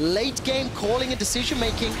 late game calling and decision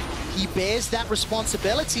making. He bears that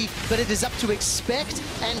responsibility, but it is up to Expect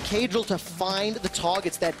and Cadril to find the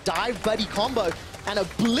targets, that dive buddy combo, and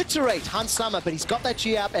obliterate Han Sama, but he's got that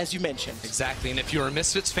G up, as you mentioned. Exactly, and if you're a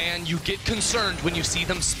Misfits fan, you get concerned when you see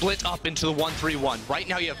them split up into the 1-3-1. Right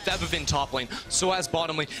now you have Fevivin top lane, Soaz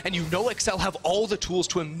bottom lane, and you know XL have all the tools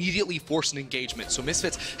to immediately force an engagement. So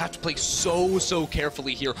Misfits have to play so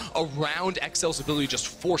carefully here around XL's ability to just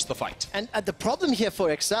force the fight. And the problem here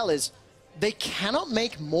for XL is they cannot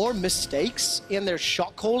make more mistakes in their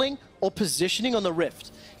shot calling or positioning on the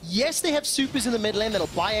Rift. Yes, they have supers in the mid lane that'll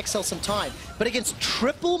buy XL some time, but against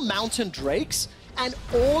triple Mountain Drakes and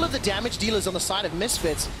all of the damage dealers on the side of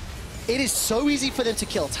Misfits, it is so easy for them to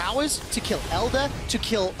kill towers, to kill Elder, to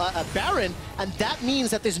kill a Baron, and that means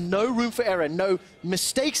that there's no room for error, no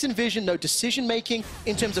mistakes in vision, no decision making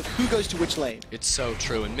in terms of who goes to which lane. It's so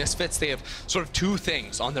true, and Misfits, they have sort of two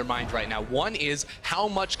things on their mind right now. One is, how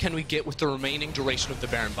much can we get with the remaining duration of the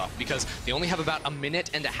Baron buff? Because they only have about a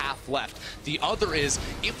minute and a half left. The other is,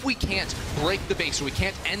 if we can't break the base, or we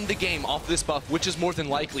can't end the game off this buff, which is more than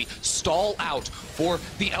likely, stall out for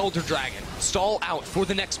the Elder Dragon, stall out for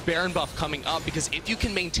the next Baron buff coming up, because if you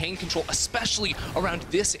can maintain control, especially around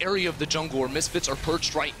this area of the jungle where Misfits are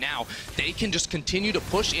perched right now, they can just continue to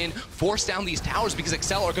push in, force down these towers, because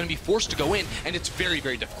XL are going to be forced to go in, and it's very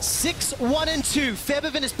difficult. 6-1-2.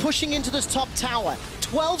 Fevivin is pushing into this top tower.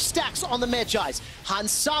 12 stacks on the Medjais.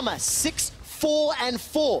 Hansama, 6, 4, and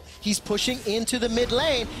 4. He's pushing into the mid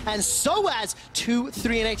lane, and Soaz, 2,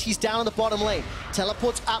 3, and 8. He's down in the bottom lane.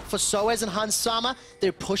 Teleports up for Soaz and Hansama.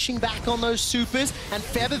 They're pushing back on those supers, and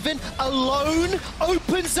Febivin alone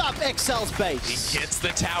opens up Excel's base. He gets the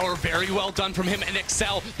tower. Very well done from him. And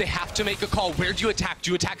Excel, they have to make a call. Where do you attack?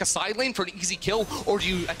 Do you attack a side lane for an easy kill, or do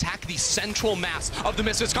you attack the central mass of the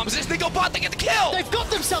Misfits composition? They go bot, they get the kill! They've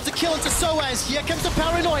got themselves a kill into Soaz. Here comes the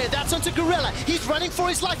Paranoia. That's onto Gorilla. He's running for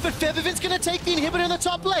his life, but Febivin's going to take the inhibitor in the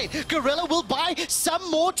top lane. Gorilla will buy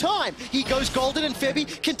some more time. He goes golden, and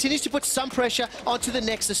Febi continues to put some pressure onto the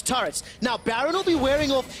Nexus turrets. Now, Baron will be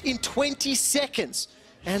wearing off in 20 seconds.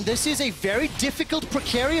 And this is a very difficult,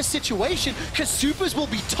 precarious situation, because supers will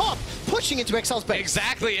be top, pushing into Excel's base.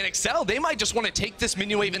 Exactly, and Excel, they might just want to take this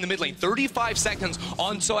minion wave in the mid lane. 35 seconds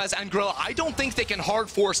on Soaz and Gorilla. I don't think they can hard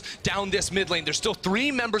force down this mid lane. There's still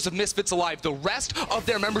 3 members of Misfits alive. The rest of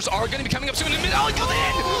their members are going to be coming up soon in the mid. Oh, he goes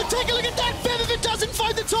in! Take a look at that! Febivin doesn't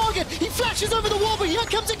find the target. He flashes over the wall, but here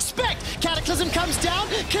comes Expect. Cataclysm comes down.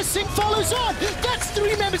 Kasing follows on. That's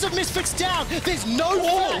 3 members of Misfits down. There's no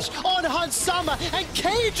flash on Hansama and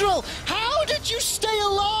Kadril. How did you stay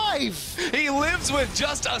alive? He lives with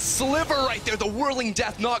just a sliver right there. The whirling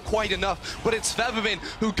death, not quite enough, but it's Febivin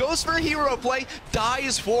who goes for hero play,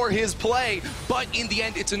 dies for his play, but in the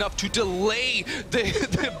end, it's enough to delay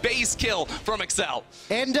the base kill from Excel.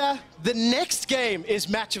 And the next game is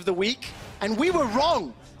match of the week, and we were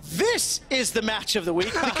wrong. This is the match of the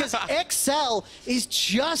week because Excel is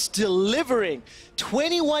just delivering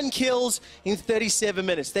 21 kills in 37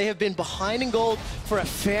 minutes. They have been behind in gold for a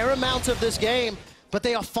fair amount of this game, but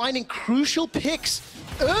they are finding crucial picks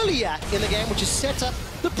earlier in the game, which has set up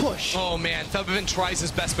the push. Oh man, Febivin tries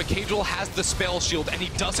his best, but Kadril has the spell shield, and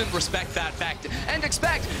he doesn't respect that fact. And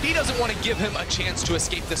Expect, he doesn't want to give him a chance to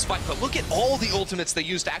escape this fight, but look at all the ultimates they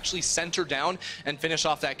used to actually center down and finish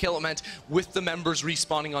off that kill. It meant with the members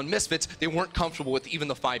respawning on Misfits, they weren't comfortable with even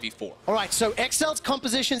the 5v4. All right, so Excel's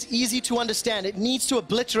composition's easy to understand. It needs to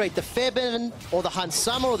obliterate the Febivin or the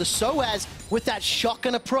Hansama or the Soaz with that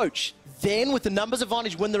shotgun approach. Then, with the numbers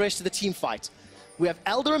advantage, win the rest of the team fight. We have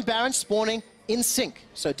Elder and Baron spawning in sync,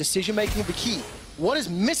 so decision-making will be key. What does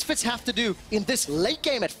Misfits have to do in this late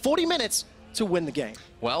game at 40 minutes to win the game?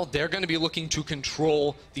 Well, they're going to be looking to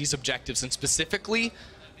control these objectives, and specifically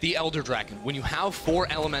the Elder Dragon. When you have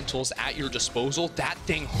 4 elementals at your disposal, that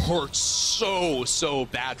thing hurts so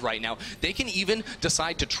bad right now. They can even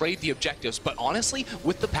decide to trade the objectives, but honestly,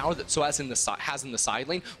 with the power that Soaz has in the side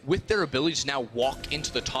lane, with their ability to now walk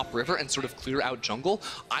into the top river and sort of clear out jungle,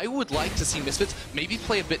 I would like to see Misfits maybe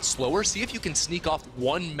play a bit slower, see if you can sneak off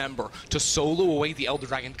 1 member to solo away the Elder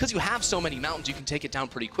Dragon, because you have so many mountains, you can take it down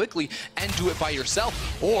pretty quickly and do it by yourself,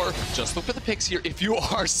 or just look for the picks here if you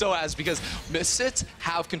are Soaz, because Misfits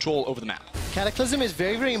have control over the map. Cataclysm is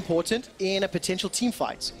very important in a potential team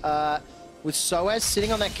fight. With Soaz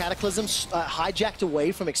sitting on that Cataclysm hijacked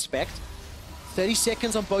away from Expect. 30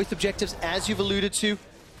 seconds on both objectives, as you've alluded to.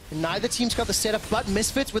 Neither team's got the setup, but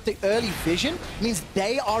Misfits with the early vision means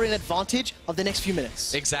they are in advantage of the next few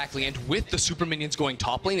minutes. Exactly, and with the super minions going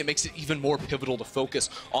top lane, it makes it even more pivotal to focus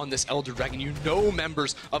on this Elder Dragon. You know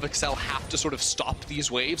members of Excel have to sort of stop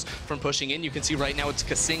these waves from pushing in. You can see right now it's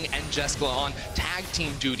Kasing and Jeskla on tag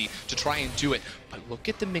team duty to try and do it. But look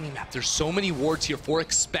at the minimap. There's so many wards here for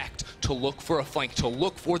Expect to look for a flank, to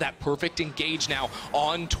look for that perfect engage now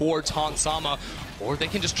on towards Hansama. Or they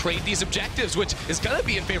can just trade these objectives, which is going to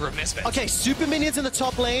be in favor of Misfits. Okay, super minions in the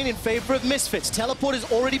top lane in favor of Misfits. Teleport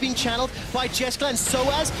is already being channeled by Jeskla, and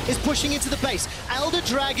Soaz is pushing into the base. Elder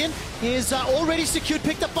Dragon is already secured,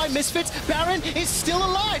 picked up by Misfits. Baron is still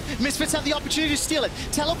alive. Misfits have the opportunity to steal it.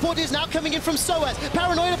 Teleport is now coming in from Soaz.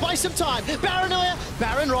 Paranoia to buy some time. Baron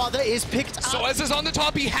is picked up. Soaz is on the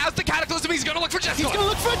top. He has the Cataclysm. He's going to look for Jeskla. He's going to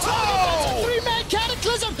look for a target. That's a 3-man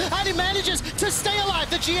Cataclysm, and he manages to stay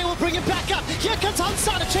alive. The GA will bring him back up. Here comes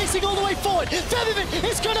Hansana chasing all the way forward. Febivin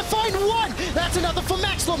is going to find 1. That's another for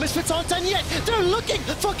Maxlaw. Misfits aren't done yet. They're looking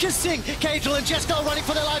for Kasing. Kadril and Jeskla are running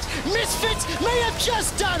for their lives. Misfits may have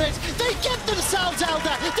just done it. They get themselves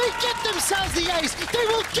Elder. They get themselves the ace. They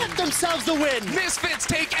will get themselves the win. Misfits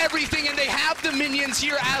take everything, and they have the minions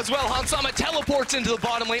here as well. Hansama teleports into the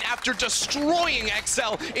bottom lane after destroying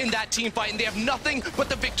Excel in that team fight, and they have nothing but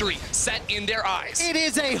the victory set in their eyes. It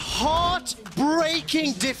is a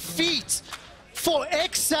heartbreaking defeat for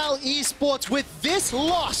Excel Esports. With this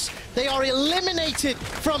loss, they are eliminated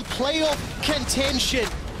from playoff contention.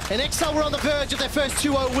 And Excel were on the verge of their first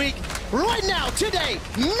 2-0 week. Right now, today,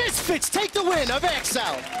 Misfits take the win over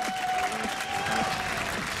Excel.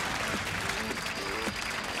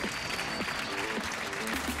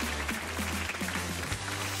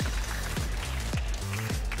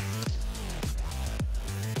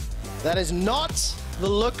 That is not the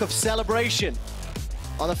look of celebration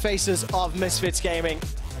on the faces of Misfits Gaming.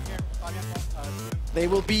 They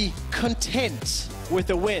will be content with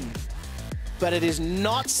the win, but it is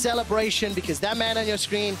not celebration because that man on your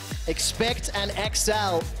screen, Expect and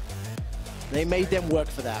Excel, they made them work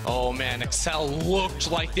for that. Oh man, Excel looked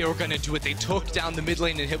like they were gonna do it. They took down the mid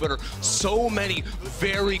lane inhibitor. So many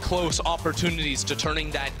very close opportunities to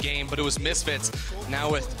turning that game, but it was Misfits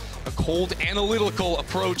now with a cold analytical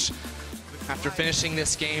approach after finishing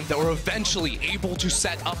this game that were eventually able to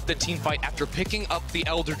set up the team fight after picking up the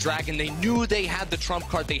Elder Dragon. They knew they had the trump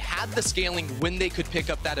card, they had the scaling when they could pick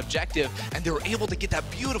up that objective, and they were able to get that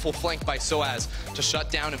beautiful flank by Soaz to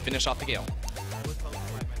shut down and finish off the Gale.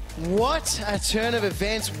 What a turn of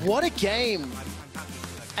events, what a game.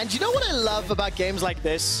 And you know what I love about games like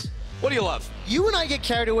this? What do you love? You and I get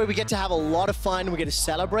carried away, we get to have a lot of fun, we get to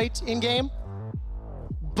celebrate in game.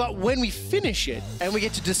 But when we finish it and we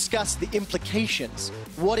get to discuss the implications,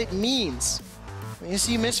 what it means, you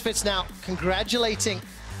see Misfits now congratulating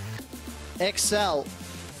Excel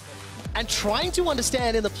and trying to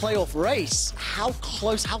understand in the playoff race how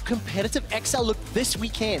close, how competitive Excel looked this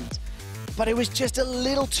weekend. But it was just a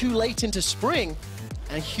little too late into spring.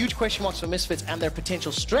 And huge question marks for Misfits and their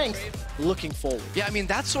potential strength looking forward. Yeah, I mean,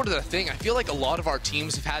 that's sort of the thing. I feel like a lot of our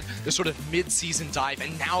teams have had this sort of mid-season dive,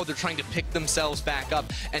 and now they're trying to pick themselves back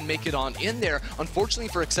up and make it on in there. Unfortunately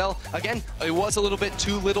for Excel, again, it was a little bit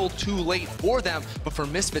too little, too late for them, but for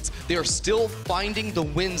Misfits, they are still finding the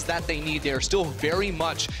wins that they need. They are still very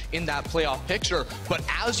much in that playoff picture, but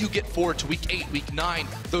as you get forward to week 8, week 9,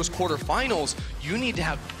 those quarterfinals, you need to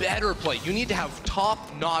have better play. You need to have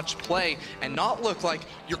top-notch play and not look like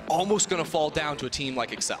you're almost going to fall down to a team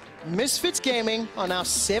like Excel. Misfits Gaming are now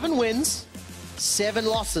 7 wins, 7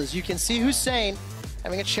 losses. You can see Hussein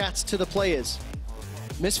having a chat to the players.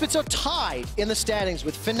 Misfits are tied in the standings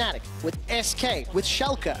with Fnatic, with SK, with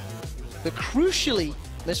Schalke. But crucially,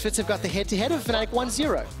 Misfits have got the head-to-head of Fnatic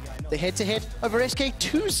 1-0, the head-to-head over SK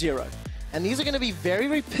 2-0. And these are going to be very,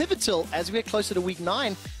 very pivotal as we get closer to week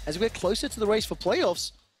 9, as we get closer to the race for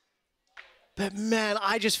playoffs. But man,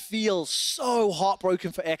 I just feel so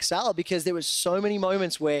heartbroken for XL because there was so many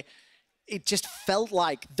moments where it just felt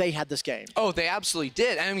like they had this game. Oh, they absolutely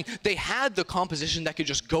did. I mean, they had the composition that could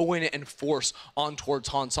just go in and force on towards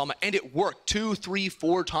Hans Sama, and it worked 2, 3,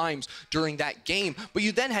 4 times during that game. But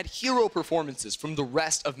you then had hero performances from the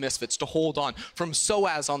rest of Misfits to hold on, from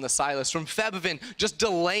Soaz on the Silas, from Febivin just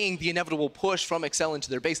delaying the inevitable push from Excel into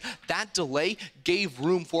their base. That delay gave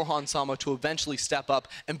room for Hans Sama to eventually step up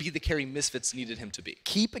and be the carry Misfits needed him to be.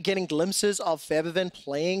 Keep getting glimpses of Febivin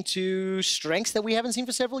playing to strengths that we haven't seen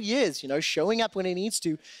for several years, you know, showing up when he needs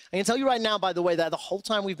to. I can tell you right now, by the way, that the whole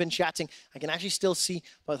time we've been chatting, I can actually still see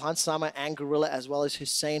both Hans Sama and Gorilla, as well as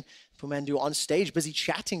Hussein Pumandu on stage, busy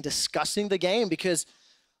chatting, discussing the game, because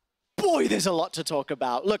boy, there's a lot to talk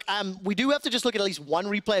about. Look, we do have to just look at least one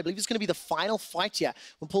replay. I believe it's going to be the final fight here.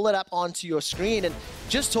 We'll pull that up onto your screen and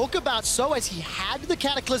just talk about Soaz. He had the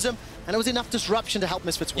Cataclysm, and it was enough disruption to help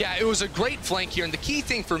Misfits win. Yeah, it was a great flank here, and the key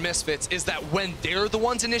thing for Misfits is that when they're the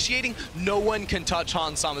ones initiating, no one can touch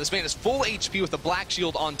Hans Sama. This man is full HP with a black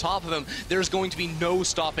shield on top of him. There's going to be no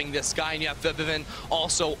stopping this guy, and you have Febivin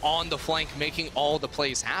also on the flank making all the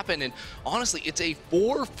plays happen. And honestly, it's a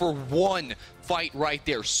 4-for-1 fight right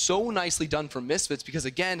there. So nicely done for Misfits because,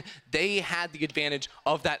 again, they had the advantage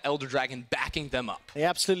of that Elder Dragon backing them up. They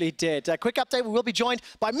absolutely did. A quick update, we will be joined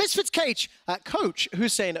by Misfits coach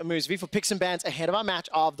Hussein Mousvi for picks and bans ahead of our match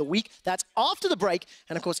of the week. That's after the break.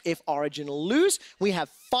 And of course, if Origin lose, we have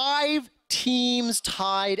 5 teams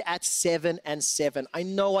tied at 7-7. I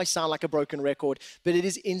know I sound like a broken record, but it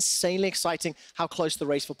is insanely exciting how close the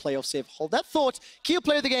race for playoffs is. Hold that thought. Key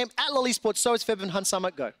player of the game at LoL Esports, so is Febivin. Hans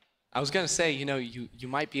Sama, go. I was going to say, you know, you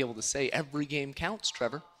might be able to say every game counts,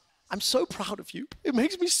 Trevor. I'm so proud of you. It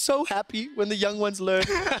makes me so happy when the young ones learn.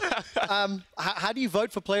 How do you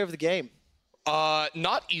vote for player of the game?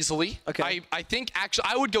 Not easily. Okay. I think actually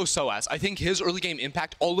I would go Soaz. I think his early game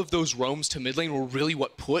impact, all of those roams to mid lane were really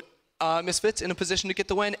what put Misfits in a position to get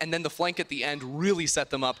the win, and then the flank at the end really set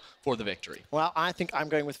them up for the victory. Well, I think I'm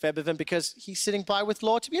going with Febivin because he's sitting by with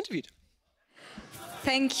Law to be interviewed.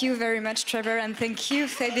 Thank you very much, Trevor, and thank you,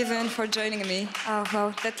 Febivin, for joining me. Oh,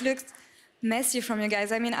 wow, that looked messy from you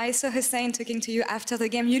guys. I mean, I saw Hussein talking to you after the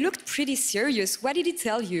game. You looked pretty serious. What did he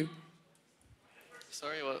tell you?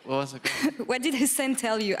 Sorry, what was it? What did Hussein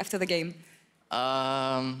tell you after the game?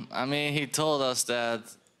 I mean, he told us that,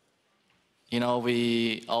 you know,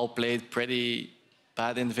 we all played pretty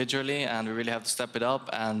bad individually, and we really have to step it up,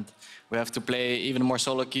 and we have to play even more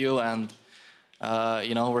solo queue and,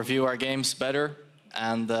 you know, review our games better.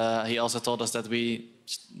 And he also told us that we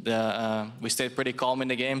we stayed pretty calm in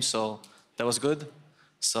the game, so that was good.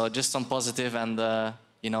 So just some positive and,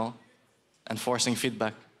 enforcing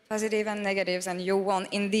feedback. Positive and negatives, and you won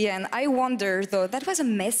in the end. I wonder, though, that was a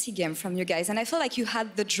messy game from you guys, and I feel like you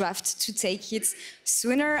had the draft to take it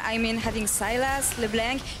sooner. I mean, having Silas,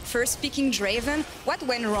 LeBlanc, first picking Draven. What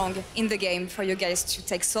went wrong in the game for you guys to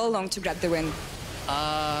take so long to grab the win?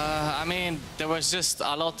 I mean, there was just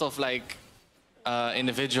a lot of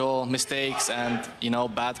individual mistakes and,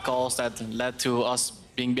 bad calls that led to us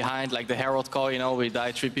being behind, like the Herald call, we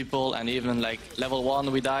died 3 people, and even level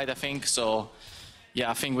 1 we died, I think. So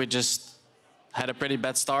yeah, I think we just had a pretty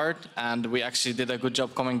bad start, and we actually did a good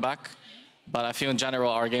job coming back. But I feel in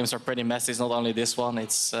general our games are pretty messy. It's not only this one,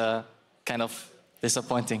 it's kind of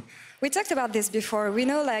disappointing. We talked about this before. We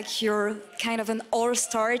know you're kind of an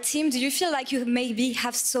all-star team. Do you feel like you maybe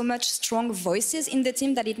have so much strong voices in the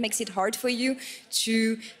team that it makes it hard for you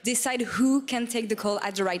to decide who can take the call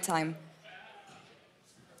at the right time?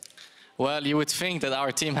 Well, you would think that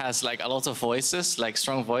our team has a lot of voices,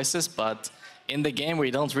 strong voices, but in the game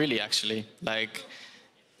we don't really actually.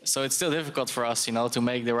 So it's still difficult for us, to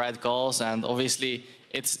make the right calls, and obviously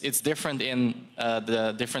it's different in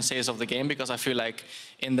the different stages of the game, because I feel like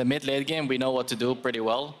in the mid-late game we know what to do pretty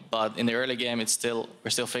well, but in the early game we're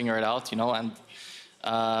still figuring it out, and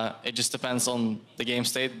it just depends on the game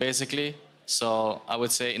state basically. So I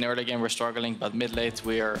would say in the early game we're struggling, but mid-late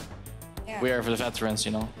we are for the veterans,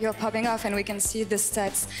 You're popping off, and we can see the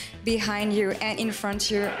stats behind you and in front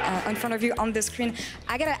of you on the screen.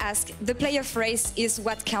 I gotta ask, the playoff race is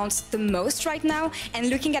what counts the most right now, and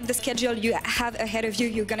looking at the schedule you have ahead of you,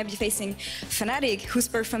 you're gonna be facing Fnatic, who's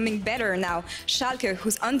performing better now, Schalke,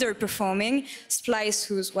 who's underperforming, Splice,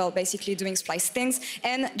 who's, well, basically doing Splice things,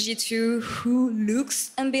 and G2, who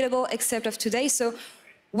looks unbeatable except of today. So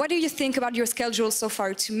what do you think about your schedule so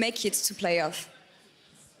far to make it to playoff?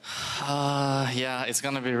 Yeah, it's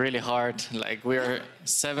gonna be really hard. We're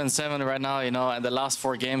 7-7 right now, and the last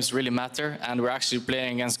 4 games really matter, and we're actually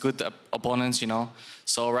playing against good opponents,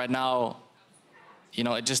 So right now,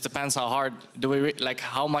 it just depends how hard do we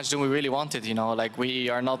how much do we really want it, we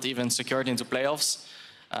are not even secured into playoffs.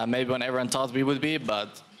 Maybe when everyone thought we would be,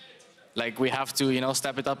 but we have to,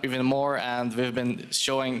 step it up even more, and we've been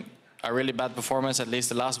showing a really bad performance at least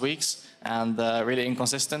the last weeks, and really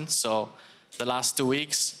inconsistent. So the last 2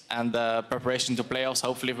 weeks and the preparation to playoffs,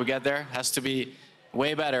 hopefully if we get there, has to be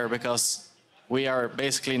way better, because we are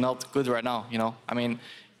basically not good right now, I mean,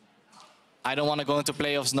 I don't want to go into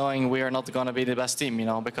playoffs knowing we are not going to be the best team,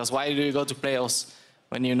 because why do you go to playoffs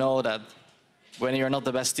when you know that when you're not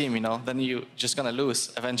the best team, then you're just going to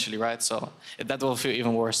lose eventually, right? So that will feel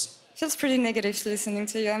even worse. Feels pretty negative listening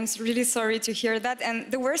to you. I'm really sorry to hear that.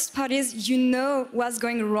 And the worst part is, what's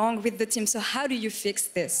going wrong with the team. So how do you fix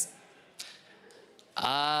this?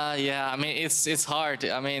 Yeah, I mean, it's hard.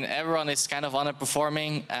 I mean, everyone is kind of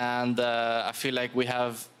underperforming, and I feel like we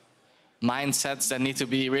have mindsets that need to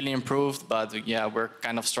be really improved, but yeah, we're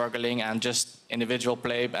kind of struggling, and just individual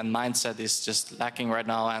play and mindset is just lacking right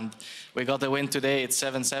now. And we got the win today. It's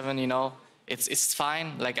 7-7, it's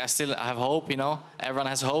fine. I still have hope, everyone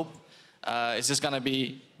has hope. It's just gonna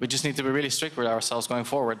be, we just need to be really strict with ourselves going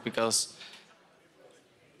forward, because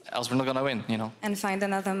else we're not going to win, And find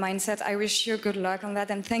another mindset. I wish you good luck on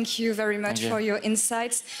that, and thank you very much for your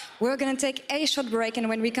insights. We're going to take a short break, and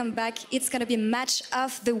when we come back, it's going to be match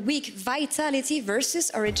of the week, Vitality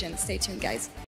versus Origin. Stay tuned, guys.